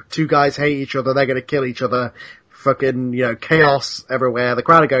 wrestling. Two guys hate each other, they're gonna kill each other. Fucking, chaos everywhere. The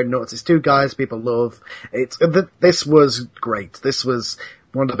crowd are going nuts. It's two guys people love. This was great. This was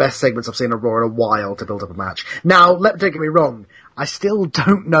one of the best segments I've seen on Raw in a while to build up a match. Now, don't get me wrong. I still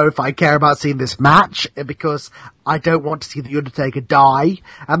don't know if I care about seeing this match because I don't want to see The Undertaker die,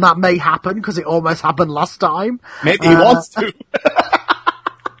 and that may happen because it almost happened last time. Maybe he wants to.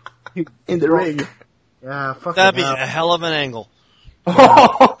 In the ring. Yeah, fucking That'd be hell. a hell of an angle.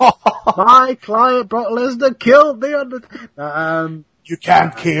 My client Brock Lesnar killed The Undertaker. You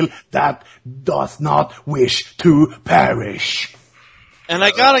can't kill that does not wish to perish. And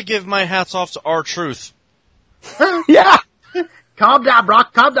I gotta give my hats off to R-Truth. Yeah. Calm down,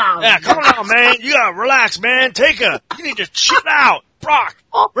 Brock, calm down. Yeah, come on, man. You gotta relax, man. You need to chill out. Brock,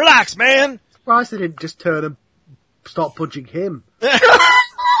 relax, man. Surprised they didn't just turn and start punching him.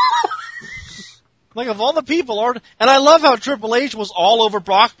 Like, of all the people, and I love how Triple H was all over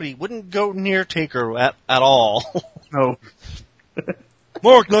Brock, but he wouldn't go near Taker at all. No.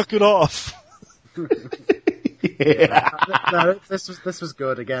 Mark, knock it off. Yeah. No, this was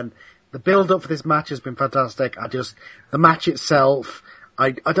good again. The build up for this match has been fantastic. The match itself,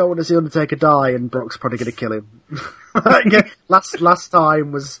 I don't want to see Undertaker die, and Brock's probably going to kill him. Last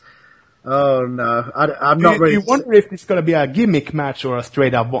time was, oh no, I'm not ready. You wonder if it's going to be a gimmick match or a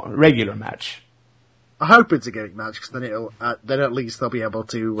straight up regular match. I hope it's a gimmick match because then at least they'll be able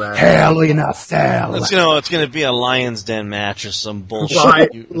to. Hell in a cell. It's going to be a Lion's Den match or some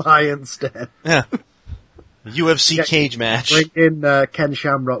bullshit. Lion's Den. Yeah. UFC cage match. Bring in Ken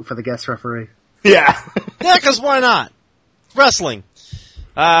Shamrock for the guest referee. Yeah. Yeah, because why not? Wrestling.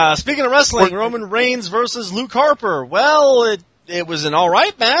 Speaking of wrestling, Roman Reigns versus Luke Harper. Well, it was an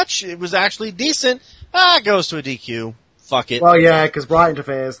alright match. It was actually decent. It goes to a DQ. Fuck it. Well, yeah, because Bright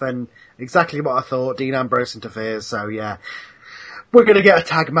interferes, then exactly what I thought. Dean Ambrose interferes, so yeah. We're going to get a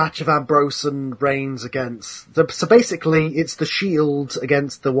tag match of Ambrose and Reigns against... So basically, it's the Shield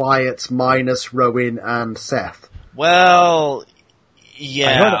against the Wyatts minus Rowan and Seth. Well,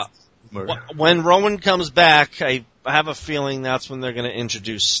 yeah. When Rowan comes back, I have a feeling that's when they're going to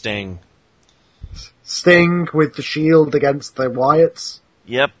introduce Sting. Sting with the Shield against the Wyatts?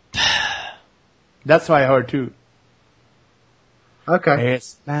 Yep. That's what I heard too. Okay.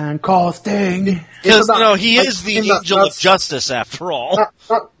 It's man called Sting. Because, he is the angel of justice, after all.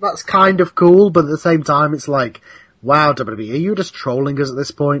 That's kind of cool, but at the same time, it's like, wow, WWE, are you just trolling us at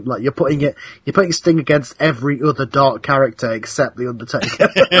this point? Like, you're putting Sting against every other dark character except The Undertaker.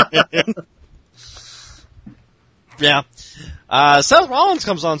 Yeah. Seth Rollins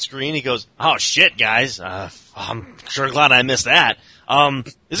comes on screen, he goes, oh shit, guys, I'm sure glad I missed that.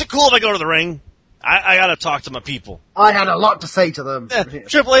 Is it cool if I go to the ring? I gotta talk to my people. I had a lot to say to them. Yeah,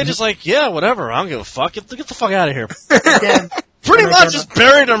 Triple H is like, yeah, whatever, I don't give a fuck. Get the fuck out of here. Again, Pretty much just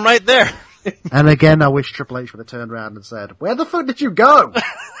buried him right there. And again, I wish Triple H would have turned around and said, where the fuck did you go?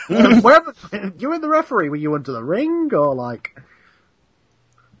 You and the referee, were you under the ring? Or like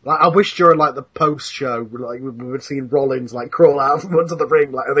I wish during the post show, we would have seen Rollins crawl out from under the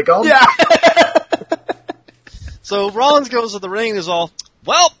ring, are they gone? Yeah. So Rollins goes to the ring and is all,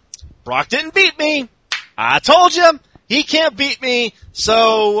 well, Brock didn't beat me. I told you, he can't beat me,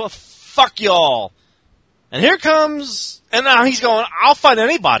 so fuck y'all. And here comes, and now he's going, I'll fight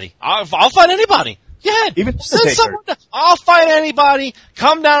anybody. I'll fight anybody. Yeah, even send someone. I'll fight anybody.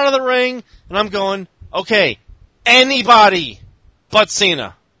 Come down to the ring, and I'm going, okay, anybody but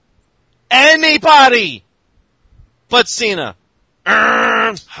Cena. Anybody but Cena.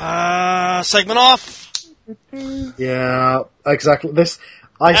 Segment off. Yeah, exactly.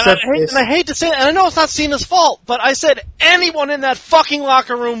 I hate to say it, and I know it's not Cena's fault, but I said anyone in that fucking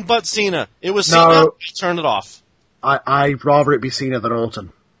locker room but Cena. It was Cena. He turned it off. I'd rather it be Cena than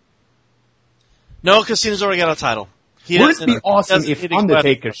Orton. No, because Cena's already got a title. Would it be awesome if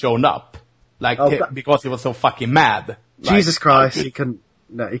Undertaker showed up? Because he was so fucking mad. Jesus Christ, he couldn't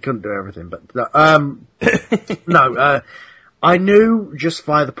do everything, but, I knew just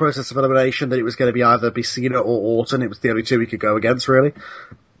via the process of elimination that it was going to be either be Cena or Orton. It was the only two he could go against, really.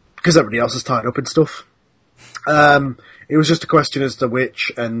 Because everybody else is tied up in stuff. It was just a question as to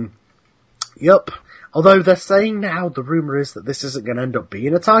which, and, yep. Although they're saying now, the rumour is that this isn't going to end up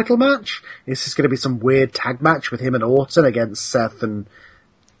being a title match. It's just going to be some weird tag match with him and Orton against Seth and,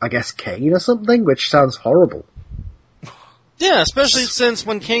 I guess, Kane or something, which sounds horrible. Yeah, especially since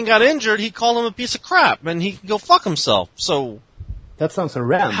when Kane got injured, he called him a piece of crap, and he can go fuck himself. So that sounds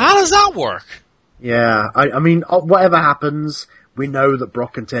horrendous. How does that work? Yeah, I mean, whatever happens, we know that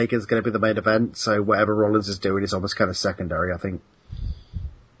Brock and Taker is going to be the main event, so whatever Rollins is doing is almost kind of secondary, I think.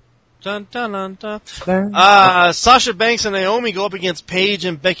 Dun, dun, dun, dun. Sasha Banks and Naomi go up against Paige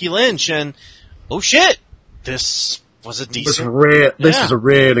and Becky Lynch, and oh shit, this was a decent. This was a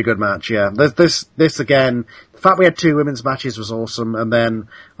really good match. Yeah, this again. The fact we had 2 women's matches was awesome, and then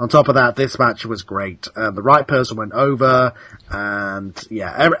on top of that, this match was great. The right person went over, and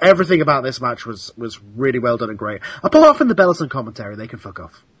yeah, everything about this match was really well done and great. Apart from the Bellas and commentary, they can fuck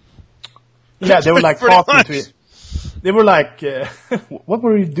off. Yeah, they were like talking to it. They were like, what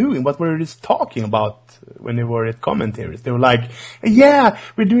were you doing? What were you just talking about when they were at commentaries? They were like, yeah,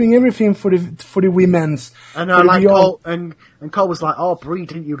 we're doing everything for the women's. And Cole, and Cole was like, oh, Brie,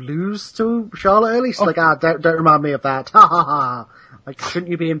 didn't you lose to Charlotte early? She's like, don't remind me of that. Ha ha ha. Like, shouldn't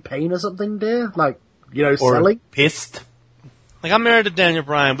you be in pain or something, dear? Like, or selling? Pissed. Like, I'm married to Daniel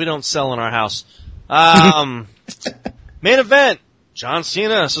Bryan. We don't sell in our house. Main event. John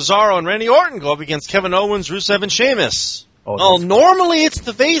Cena, Cesaro, and Randy Orton go up against Kevin Owens, Rusev, and Sheamus. Normally it's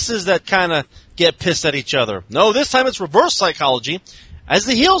the faces that kind of get pissed at each other. No, this time it's reverse psychology, as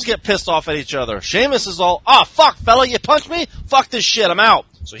the heels get pissed off at each other. Sheamus is all, fuck, fella, you punched me? Fuck this shit, I'm out.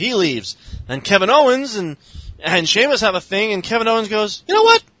 So he leaves. Then Kevin Owens and Sheamus have a thing, and Kevin Owens goes, you know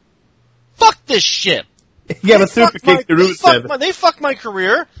what? Fuck this shit. Yeah, but super kick the Rusev. They fucked my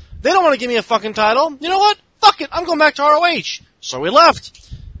career. They don't want to give me a fucking title. You know what? Fuck it, I'm going back to ROH. So we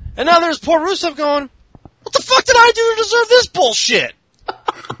left. And now there's poor Rusev going, what the fuck did I do to deserve this bullshit?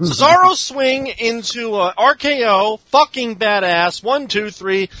 Cesaro swing into RKO, fucking badass, 1, 2,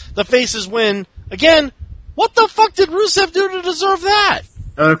 3, the faces win. Again, what the fuck did Rusev do to deserve that?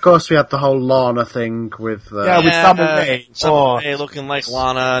 And of course we had the whole Lana thing with... with Summer Rae. Summer Rae looking like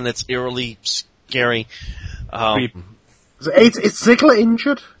Lana, and it's eerily scary. Is Ziggler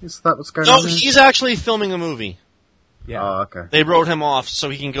injured? Is that what's going on? No, he's actually filming a movie. Yeah. Oh, okay. They wrote him off so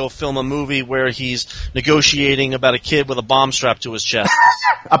he can go film a movie where he's negotiating about a kid with a bomb strapped to his chest.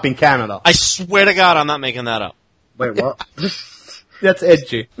 Up in Canada. I swear to God, I'm not making that up. Wait, what? That's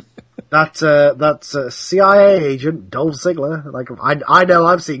edgy. That's CIA agent Dolph Ziggler. Like, I know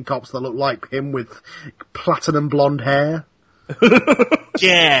I've seen cops that look like him with platinum blonde hair.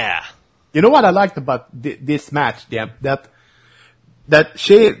 Yeah. You know what I liked about this match, that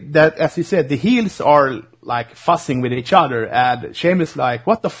as you said, the heels are like fussing with each other, and Sheamus like,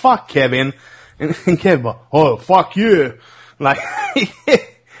 what the fuck, Kevin? And Kevin, oh, fuck you. Like,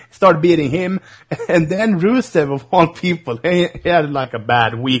 started beating him, and then Rusev, of all people, he had like a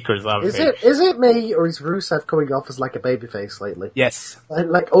bad week or something. Is it me, or is Rusev coming off as like a babyface lately? Yes.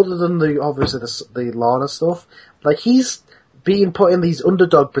 Like, other than the Lana stuff, like, he's being put in these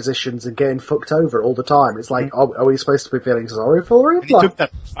underdog positions and getting fucked over all the time. It's like, are we supposed to be feeling sorry for him? He took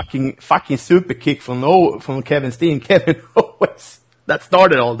that fucking super kick from Kevin Steen. Kevin Owens. That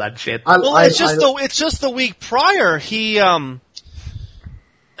started all that shit. It's just the week prior. He again,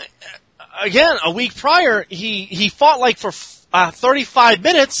 a week prior, he fought like for 35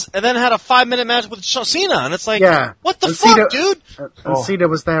 minutes and then had a 5-minute match with Cena, and it's like, what the fuck, dude? And Cena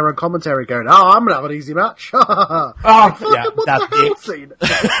was there on commentary going, I'm gonna have an easy match. That dick.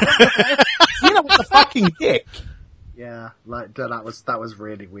 Cena was a fucking dick. Yeah, like, that was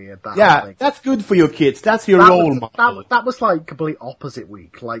really weird. That's good for your kids. That's your role model. That was like complete opposite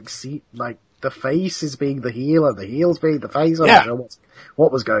week. Like, the face is being the heel and the heel's being the face. I don't know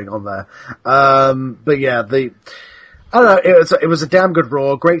what was going on there. But yeah, I don't know, it was a damn good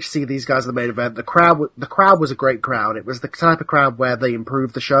Raw. Great to see these guys in the main event. The crowd was a great crowd. It was the type of crowd where they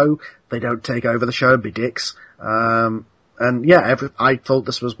improve the show. They don't take over the show and be dicks. And yeah, I thought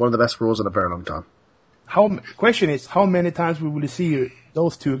this was one of the best Raws in a very long time. Question is, how many times we will see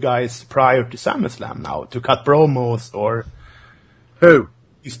those two guys prior to SummerSlam now to cut promos or who?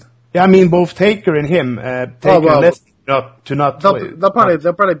 Yeah, I mean both Taker and him. There'll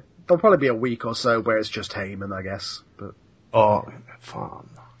probably be a week or so where it's just Heyman, I guess. But fun.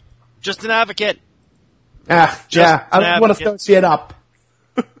 Just an advocate. I don't want to start shit up.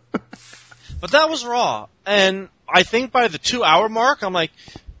 But that was Raw, and I think by the 2-hour mark, I'm like,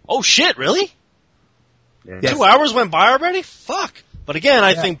 oh shit, really? Yeah. Yes. 2 hours went by already? Fuck. But again,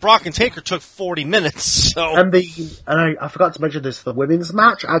 I think Brock and Taker took 40 minutes, so... And I forgot to mention this, the women's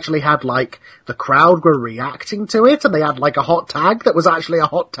match actually had, like, the crowd were reacting to it, and they had, like, a hot tag that was actually a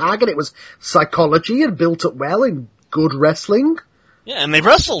hot tag, and it was psychology and built up well in good wrestling. Yeah, and they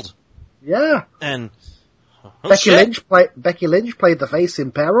wrestled. Yeah. And... Becky Lynch played the face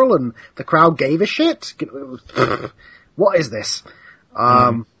in peril, and the crowd gave a shit. What is this?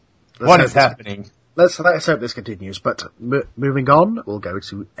 What is happening? Let's hope this continues, but moving on, we'll go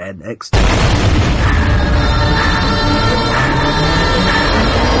to NXT.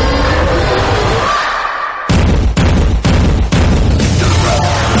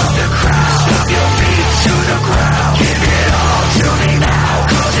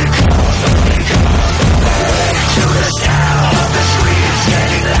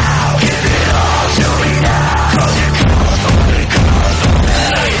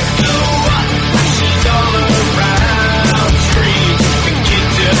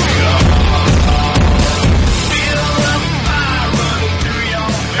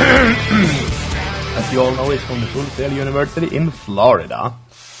 As you all know, it's from the Full Sail University in Florida.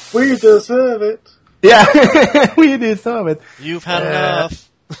 We deserve it. Yeah, we deserve it. You've had enough.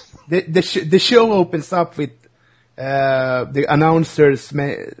 The show opens up with the announcers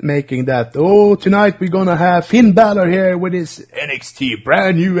making that, tonight we're gonna have Finn Balor here with his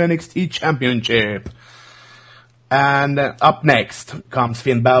brand new NXT championship. And up next comes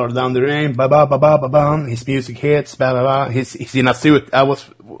Finn Balor down the ring, ba-ba-ba-ba-ba-bam, his music hits, ba-ba-ba, he's in a suit. I was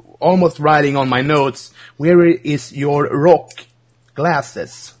almost writing on my notes, where is your rock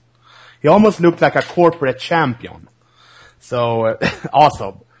glasses? He almost looked like a corporate champion. So,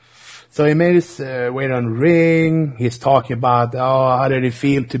 awesome. So he made his way on the ring. He's talking about, how did it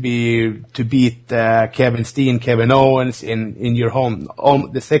feel to beat Kevin Steen, Kevin Owens in your home,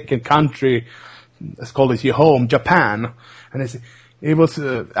 the second country, let's call it your home, Japan. And it was,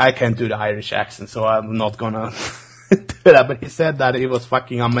 I can't do the Irish accent, so I'm not gonna do that. But he said that it was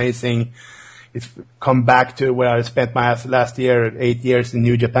fucking amazing. It's come back to where I spent my last year, 8 years in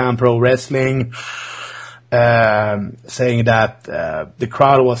New Japan Pro Wrestling. Saying that the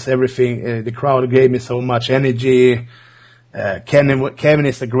crowd was everything. The crowd gave me so much energy. Kevin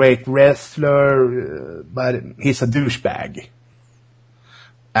is a great wrestler, but he's a douchebag.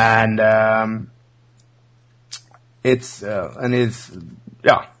 And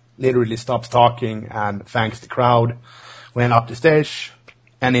literally stops talking and thanks the crowd. Went up the stage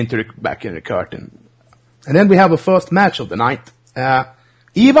and back in the curtain. And then we have a first match of the night.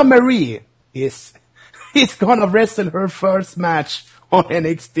 Eva Marie is gonna wrestle her first match on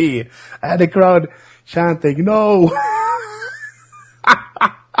NXT. And the crowd chanting, no!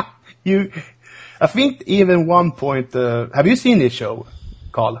 I think even one point, have you seen this show,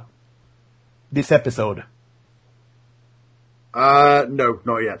 Carl? This episode? No,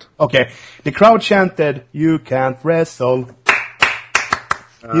 not yet. Okay. The crowd chanted, you can't wrestle.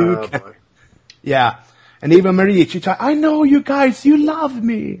 You can't. Boy. Yeah. And Eva Marie, she tried, I know you guys, you love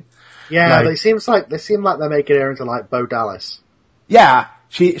me. Yeah, they seem like they're making her into like Bo Dallas. Yeah,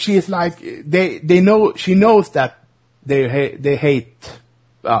 she is like they know, she knows that they hate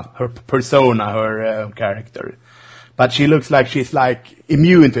her persona, her character, but she looks like she's like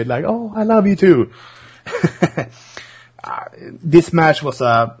immune to it. Like, oh, I love you too. This match was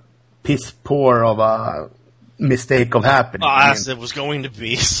a piss poor of a mistake of happening. As it was going to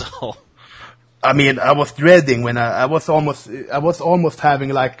be. So. I mean, I was dreading when I was almost having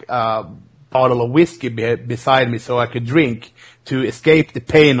like a bottle of whiskey beside me so I could drink to escape the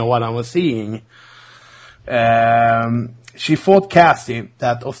pain of what I was seeing. She fought Cassie,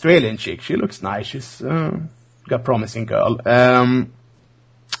 that Australian chick. She looks nice. She's got promising girl. And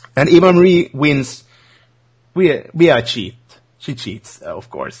Eva Marie wins via cheat. She cheats,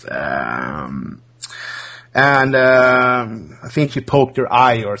 of course. And I think she poked her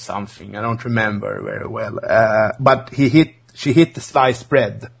eye or something. I don't remember very well. But she hit the sliced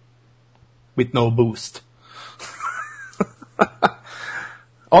bread with no boost.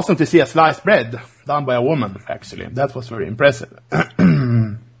 Awesome to see a sliced bread done by a woman, actually. That was very impressive.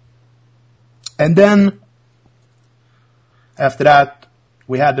 And then, after that,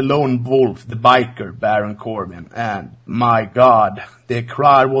 we had the lone wolf, the biker, Baron Corbin. And my God, the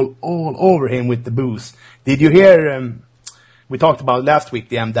crowd was all over him with the booze. Did you hear, we talked about last week,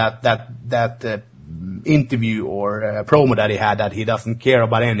 that interview or promo that he had, that he doesn't care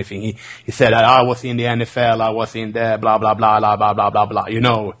about anything. He said that I was in the NFL, I was in the blah, blah, blah, blah, blah, blah, blah, blah, you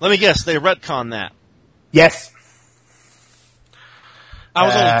know. Let me guess, they retconned that. Yes.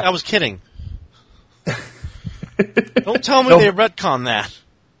 I was kidding. Don't tell me they retconned that.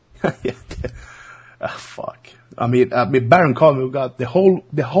 Fuck. I mean, Baron Corbin got the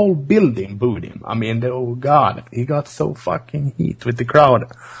whole building booed him. I mean, oh God, he got so fucking heat with the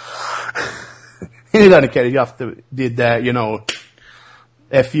crowd. He didn't care, he just did,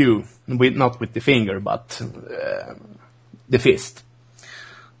 FU, not with the finger, but, the fist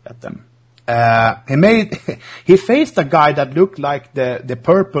at them. He faced a guy that looked like the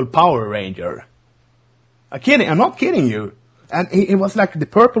purple Power Ranger. I'm not kidding you. And he was like the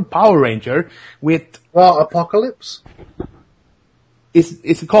purple Power Ranger with... What, Apocalypse? Is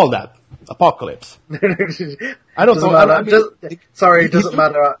it called that? Apocalypse. I don't know. Matter. It doesn't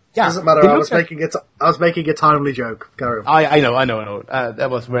matter. Yeah, doesn't matter. I was making a timely joke. Carry on. I know. That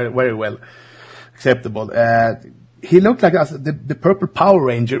was very, very well acceptable. He looked like the purple Power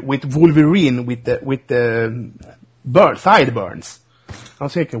Ranger with Wolverine with the sideburns. I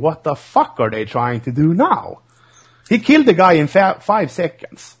was thinking, what the fuck are they trying to do now? He killed the guy in 5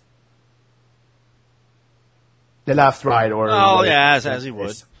 seconds. The last ride, or as he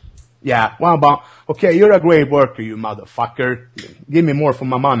would. Yeah, well, but okay, you're a great worker, you motherfucker. Give me more for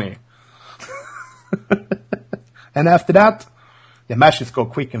my money. And after that, the matches go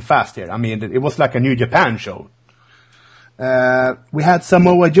quick and fast here. I mean, it was like a New Japan show. We had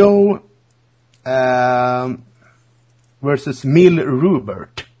Samoa Joe versus Mil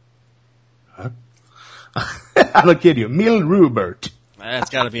Rubert. Huh? I don't kid you, Mil Rubert.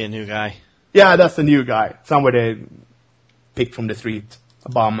 That's got to be a new guy. Yeah, that's a new guy. Somewhere they picked from the street. A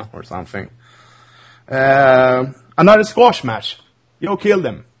bum or something. Another squash match. Joe killed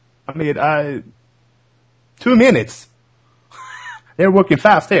him. I mean, 2 minutes. They're working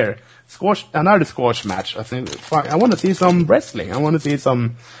fast here. Another squash match. I think, I want to see some wrestling. I want to see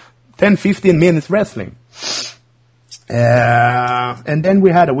some 10-15 minutes wrestling. And then we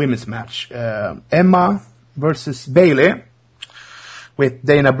had a women's match. Emma versus Bayley with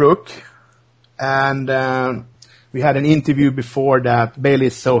Dana Brooke. And we had an interview before that. Bayley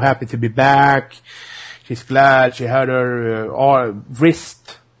is so happy to be back. She's glad. She had her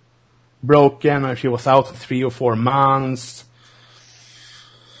wrist broken, and she was out for 3 or 4 months.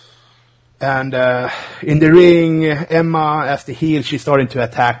 And in the ring, Emma, as the heel, she's starting to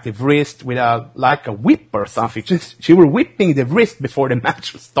attack the wrist with like a whip or something. She were whipping the wrist before the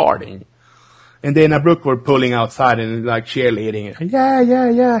match was starting. And Dana Brooke were pulling outside and like cheerleading.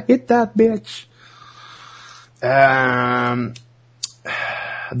 Yeah, hit that bitch.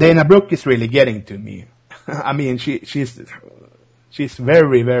 Dana Brooke is really getting to me. I mean, she's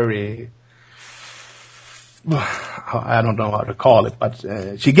very, very, I don't know how to call it, but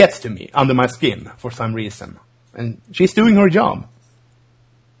she gets to me under my skin for some reason. And she's doing her job.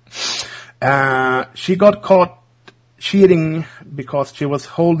 She got caught cheating because she was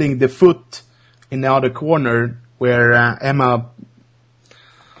holding the foot in the other corner where Emma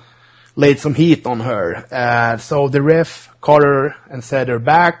laid some heat on her. So the ref caught her and set her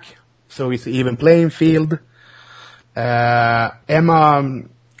back. So it's an even playing field. Emma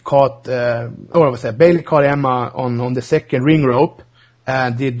caught, Bayley caught Emma on the second ring rope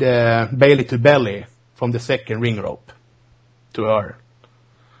and did Bayley to belly from the second ring rope to her.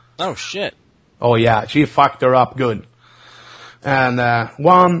 Oh shit. Oh yeah, she fucked her up good. And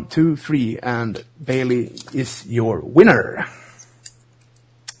 1, 2, 3, and Bayley is your winner.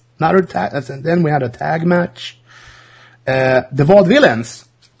 Another tag, and then we had a tag match. The Vaudevillains.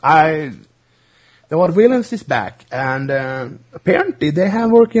 The Vaudevillains is back, and apparently they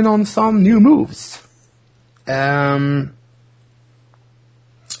have working on some new moves. They're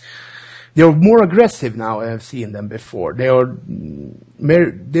more aggressive now. I've seen them before. They are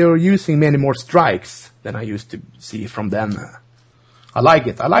using many more strikes than I used to see from them. I like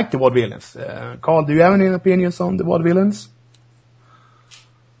it. I like the Vaudevillains. Carl, do you have any opinions on the Vaudevillains?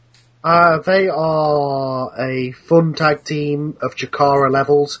 They are a fun tag team of Chikara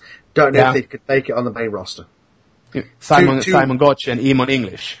levels. Don't know if they could make it on the main roster. Simon Gotch and Eamon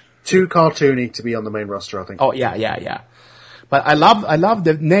English. Too cartoony to be on the main roster, I think. Oh yeah. But I love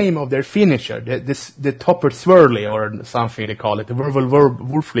the name of their finisher, the Topper Swirly or something they call it, the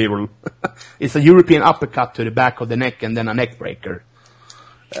Wolflevel. It's a European uppercut to the back of the neck and then a neck breaker.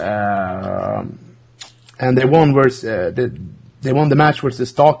 And they won they won the match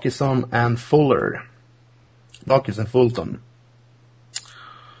versus Dawkison and Fuller. Dawkison Fulton.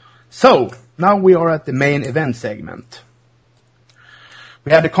 So, now we are at the main event segment.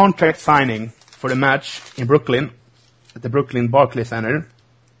 We had the contract signing for the match in Brooklyn, at the Brooklyn Barclays Center,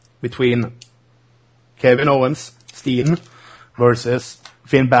 between Kevin Owens, Steen, versus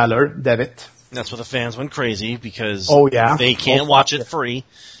Finn Balor, Devitt. That's where the fans went crazy because they can't watch it free.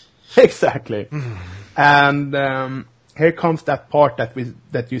 Exactly. And here comes that part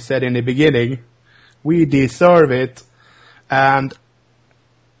that you said in the beginning. We deserve it. And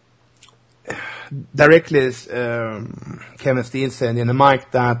directly Kevin Steen said in the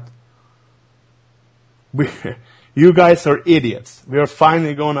mic that you guys are idiots. We are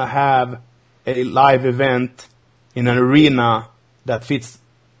finally going to have a live event in an arena that fits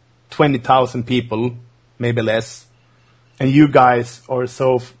 20,000 people, maybe less. And you guys are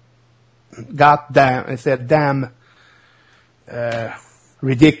so damn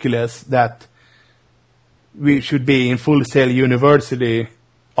ridiculous that we should be in Full Sail University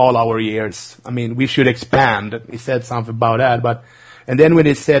all our years. I mean, we should expand. He said something about that, and then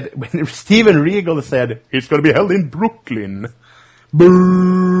when Steven Regal said, it's going to be held in Brooklyn,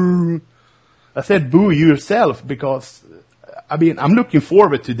 boo! I said, boo yourself, because, I mean, I'm looking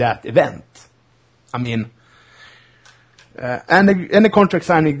forward to that event. I mean, and the contract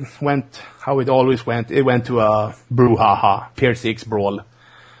signing went how it always went. It went to a brouhaha, Pier 6 brawl.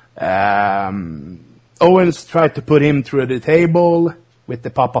 Owens tried to put him through the table with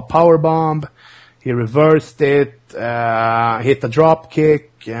the pop-up powerbomb. He reversed it, hit a drop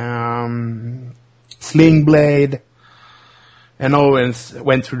kick, sling blade, and Owens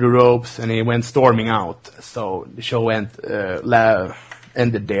went through the ropes and he went storming out. So the show ended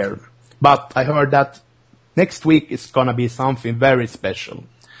there. But I heard that next week is gonna be something very special.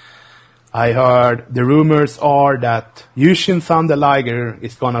 I heard the rumors are that Yushin Thunder Liger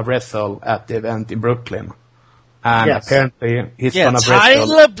is gonna wrestle at the event in Brooklyn. And apparently he's gonna wrestle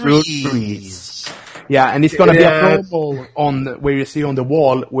Tyler Breeze. Yeah, and it's gonna be a promo on where you see on the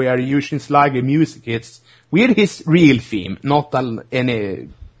wall where Yushin Liger music hits with his real theme, not any.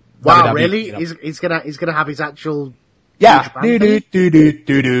 Wow, really? He's gonna have his actual. Yeah, do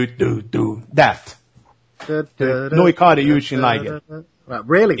that. Noikari Yushin Liger.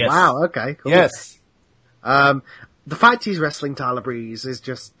 Really? Yes. Wow. Okay. Cool. Yes. The fact he's wrestling Tyler Breeze is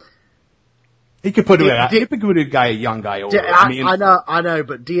just. He could put a young guy over. I know,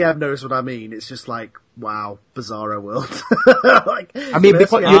 but DM knows what I mean. It's just like, wow, bizarro world.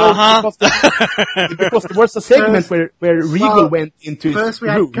 Because there was a segment where Regal went into his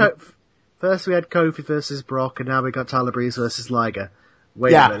room. First we had Kofi versus Brock, and now we got Tyler Breeze versus Liger.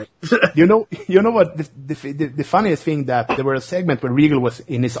 Wait a minute. you know what? The funniest thing, that there was a segment where Regal was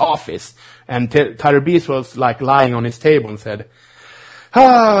in his office, and Tyler Breeze was like lying on his table and said,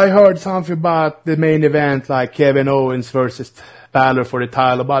 I heard something about the main event, like Kevin Owens versus Balor for the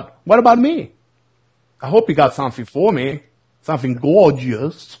title, but what about me? I hope you got something for me. Something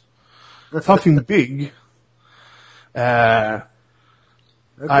gorgeous. Something big. Okay.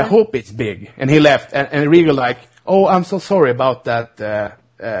 I hope it's big. And he left, and Regal like, oh, I'm so sorry about that,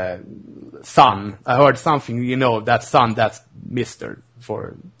 son. I heard something, that son, that's Mr.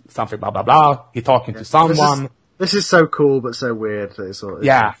 for something, blah, blah, blah. He talking to someone. This is so cool, but so weird.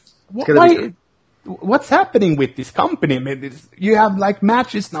 What's happening with this company? I mean, you have like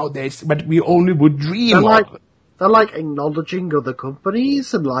matches nowadays, but we only would dream of. They're like acknowledging other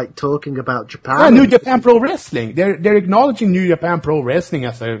companies and like talking about Japan. Yeah, New Japan Pro Wrestling. They're acknowledging New Japan Pro Wrestling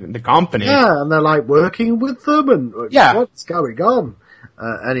as the company. Yeah, and they're like working with them and what's going on?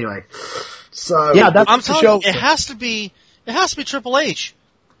 Anyway, so that's I'm the telling show. You, it has to be Triple H.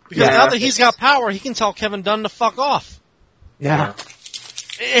 Because now that he's got power, he can tell Kevin Dunn to fuck off. Yeah.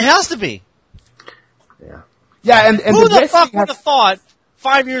 It has to be. Yeah. Yeah, and who the fuck would have thought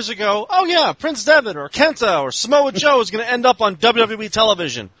 5 years ago, oh yeah, Prince Devitt or Kenta or Samoa Joe is going to end up on WWE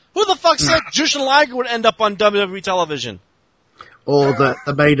television? Who the fuck said Jushin Liger would end up on WWE television? Or that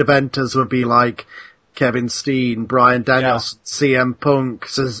the main eventers would be like Kevin Steen, Bryan Danielson, CM Punk,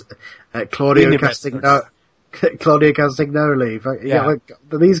 Claudio Castagnoli.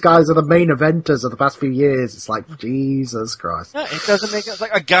 These guys are the main eventers of the past few years. It's like, Jesus Christ. Yeah, it doesn't make it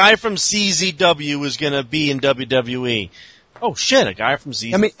like a guy from CZW is going to be in WWE. Oh shit, a guy from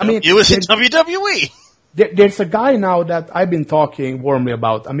CZW is in WWE. There's a guy now that I've been talking warmly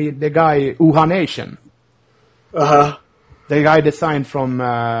about. I mean, the guy, Uha Nation. Uh-huh. The guy that signed from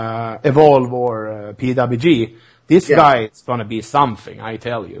Evolve or PWG. This guy is going to be something, I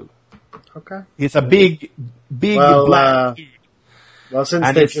tell you. Okay. He's a big black dude. Well,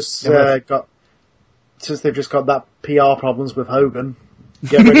 since they've just got that PR problems with Hogan,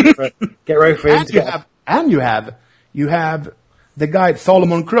 get ready for him to get. You have the guy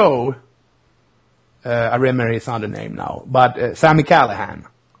Solomon Crow. I remember his other name now, but Sami Callihan.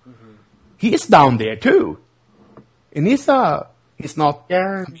 Mm-hmm. He's down there too, and he's not.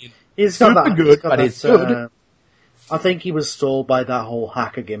 Yeah, he's super got that, good, but he's good. I think he was stalled by that whole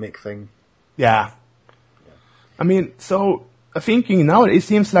hacker gimmick thing. Yeah. I mean, so thinking now, it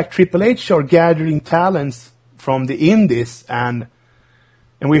seems like Triple H are gathering talents from the indies, and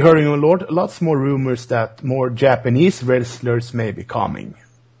we're hearing lots more rumors that more Japanese wrestlers may be coming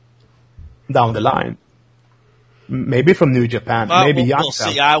down the line. Maybe from New Japan, maybe Young. We'll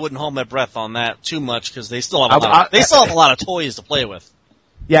see. I wouldn't hold my breath on that too much because they still have a lot of toys to play with.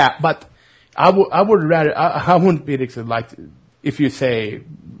 Yeah, but I would rather. I wouldn't be like if you say.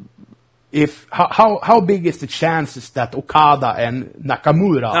 How big is the chances that Okada and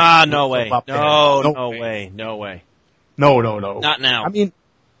Nakamura? No way. No way. No. Not now. I mean,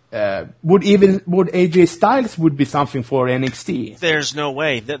 would AJ Styles would be something for NXT? There's no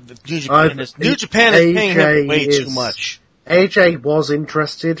way. New Japan is paying him way too much. AJ was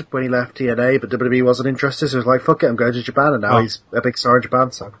interested when he left TNA, but WWE wasn't interested, so he was like, fuck it, I'm going to Japan, and now he's a big star in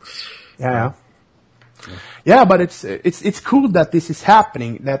Japan, so. Yeah, but it's cool that this is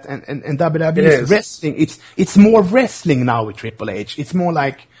happening, that, and WWE is wrestling, it's more wrestling now with Triple H. It's more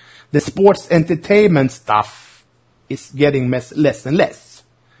like the sports entertainment stuff is getting less and less.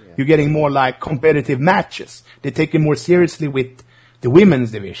 Yeah. You're getting more like competitive matches. They take it more seriously with the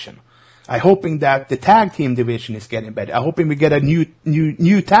women's division. I'm hoping that the tag team division is getting better. I'm hoping we get a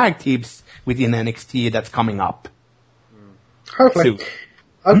new tag teams within NXT that's coming up. Hopefully.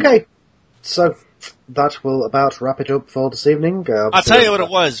 Okay, so that will about wrap it up for this evening. I'll tell you what it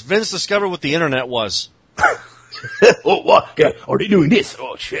was. Vince discovered what the internet was. Oh, what? Are they doing this?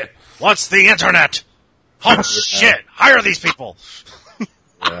 Oh, shit. What's the internet? Oh, shit. Hire these people.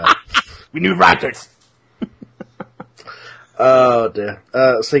 We need writers. Oh dear.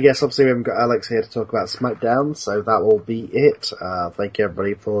 So yes, obviously we haven't got Alex here to talk about SmackDown, so that will be it. Thank you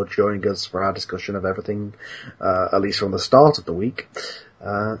everybody for joining us for our discussion of everything, at least from the start of the week.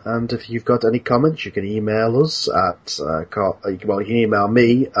 And if you've got any comments, you can email us at, you can email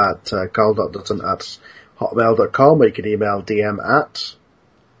me at carl.dutton@hotmail.com, or you can email DM at...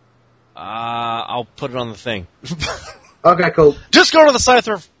 I'll put it on the thing. Okay, cool. Just go to the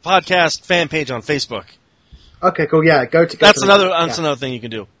Scyther Podcast fan page on Facebook. Okay, cool. Yeah, That's another thing you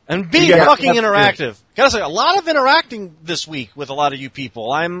can do. And be fucking interactive. Gotta say, a lot of interacting this week with a lot of you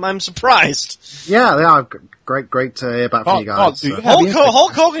people. I'm surprised. Yeah, great to hear back from you guys.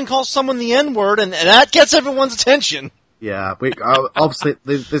 Hulk Hogan calls someone the N-word, and that gets everyone's attention. Yeah, obviously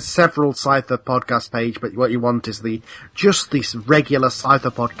there's several Scyther podcast page, but what you want is just this regular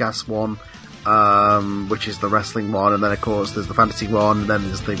Scyther podcast one. Which is the wrestling one, and then of course there's the fantasy one, and then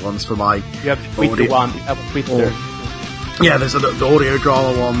there's the ones for my... You have the Twitter one, you have a Twitter. Yeah, there's the audio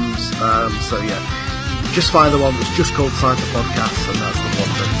drama ones, so yeah. Just find the one that's just called Scyther Podcast, and that's the one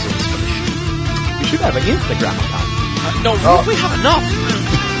that's finished. You should have an Instagram account. We have enough!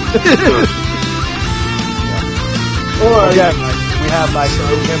 Or, we have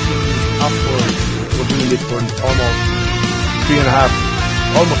everything up for doing this for almost 3.5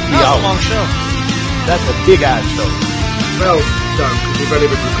 almost 3 hours. That's a long show. That's a big ass show. Well done, because we've only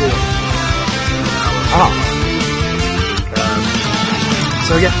been recording an hour.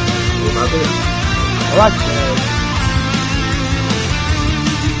 So yeah, all about it. Alright.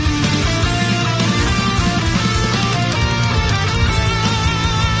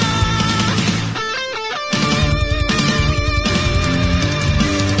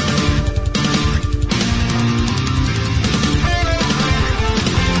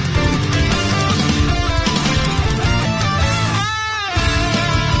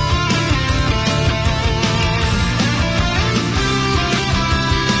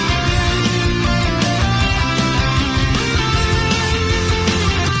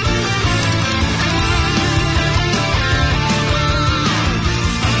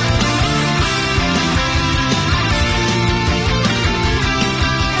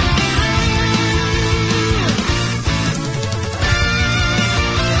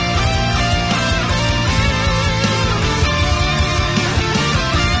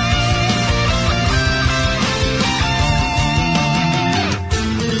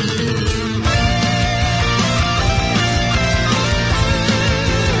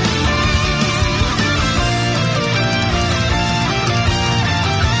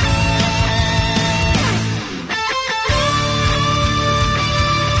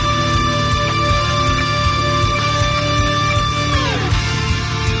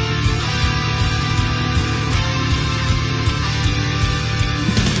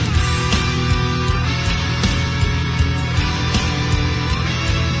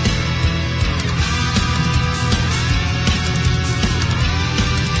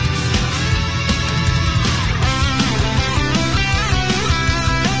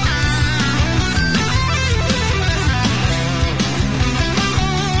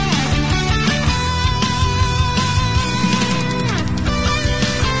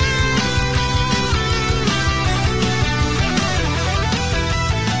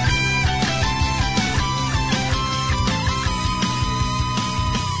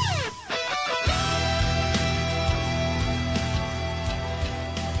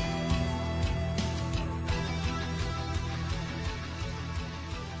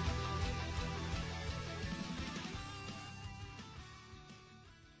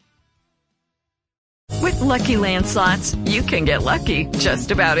 With Lucky Land Slots, you can get lucky just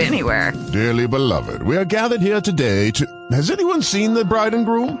about anywhere. Dearly beloved, we are gathered here today to... Has anyone seen the bride and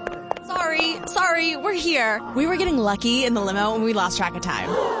groom? Sorry, we're here. We were getting lucky in the limo and we lost track of time.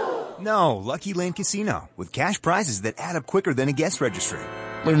 No, Lucky Land Casino, with cash prizes that add up quicker than a guest registry.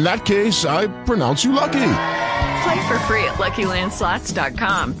 In that case, I pronounce you lucky. Play for free at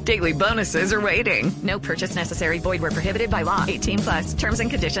LuckyLandSlots.com. Daily bonuses are waiting. No purchase necessary. Void where prohibited by law. 18+. Terms and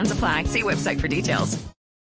conditions apply. See website for details.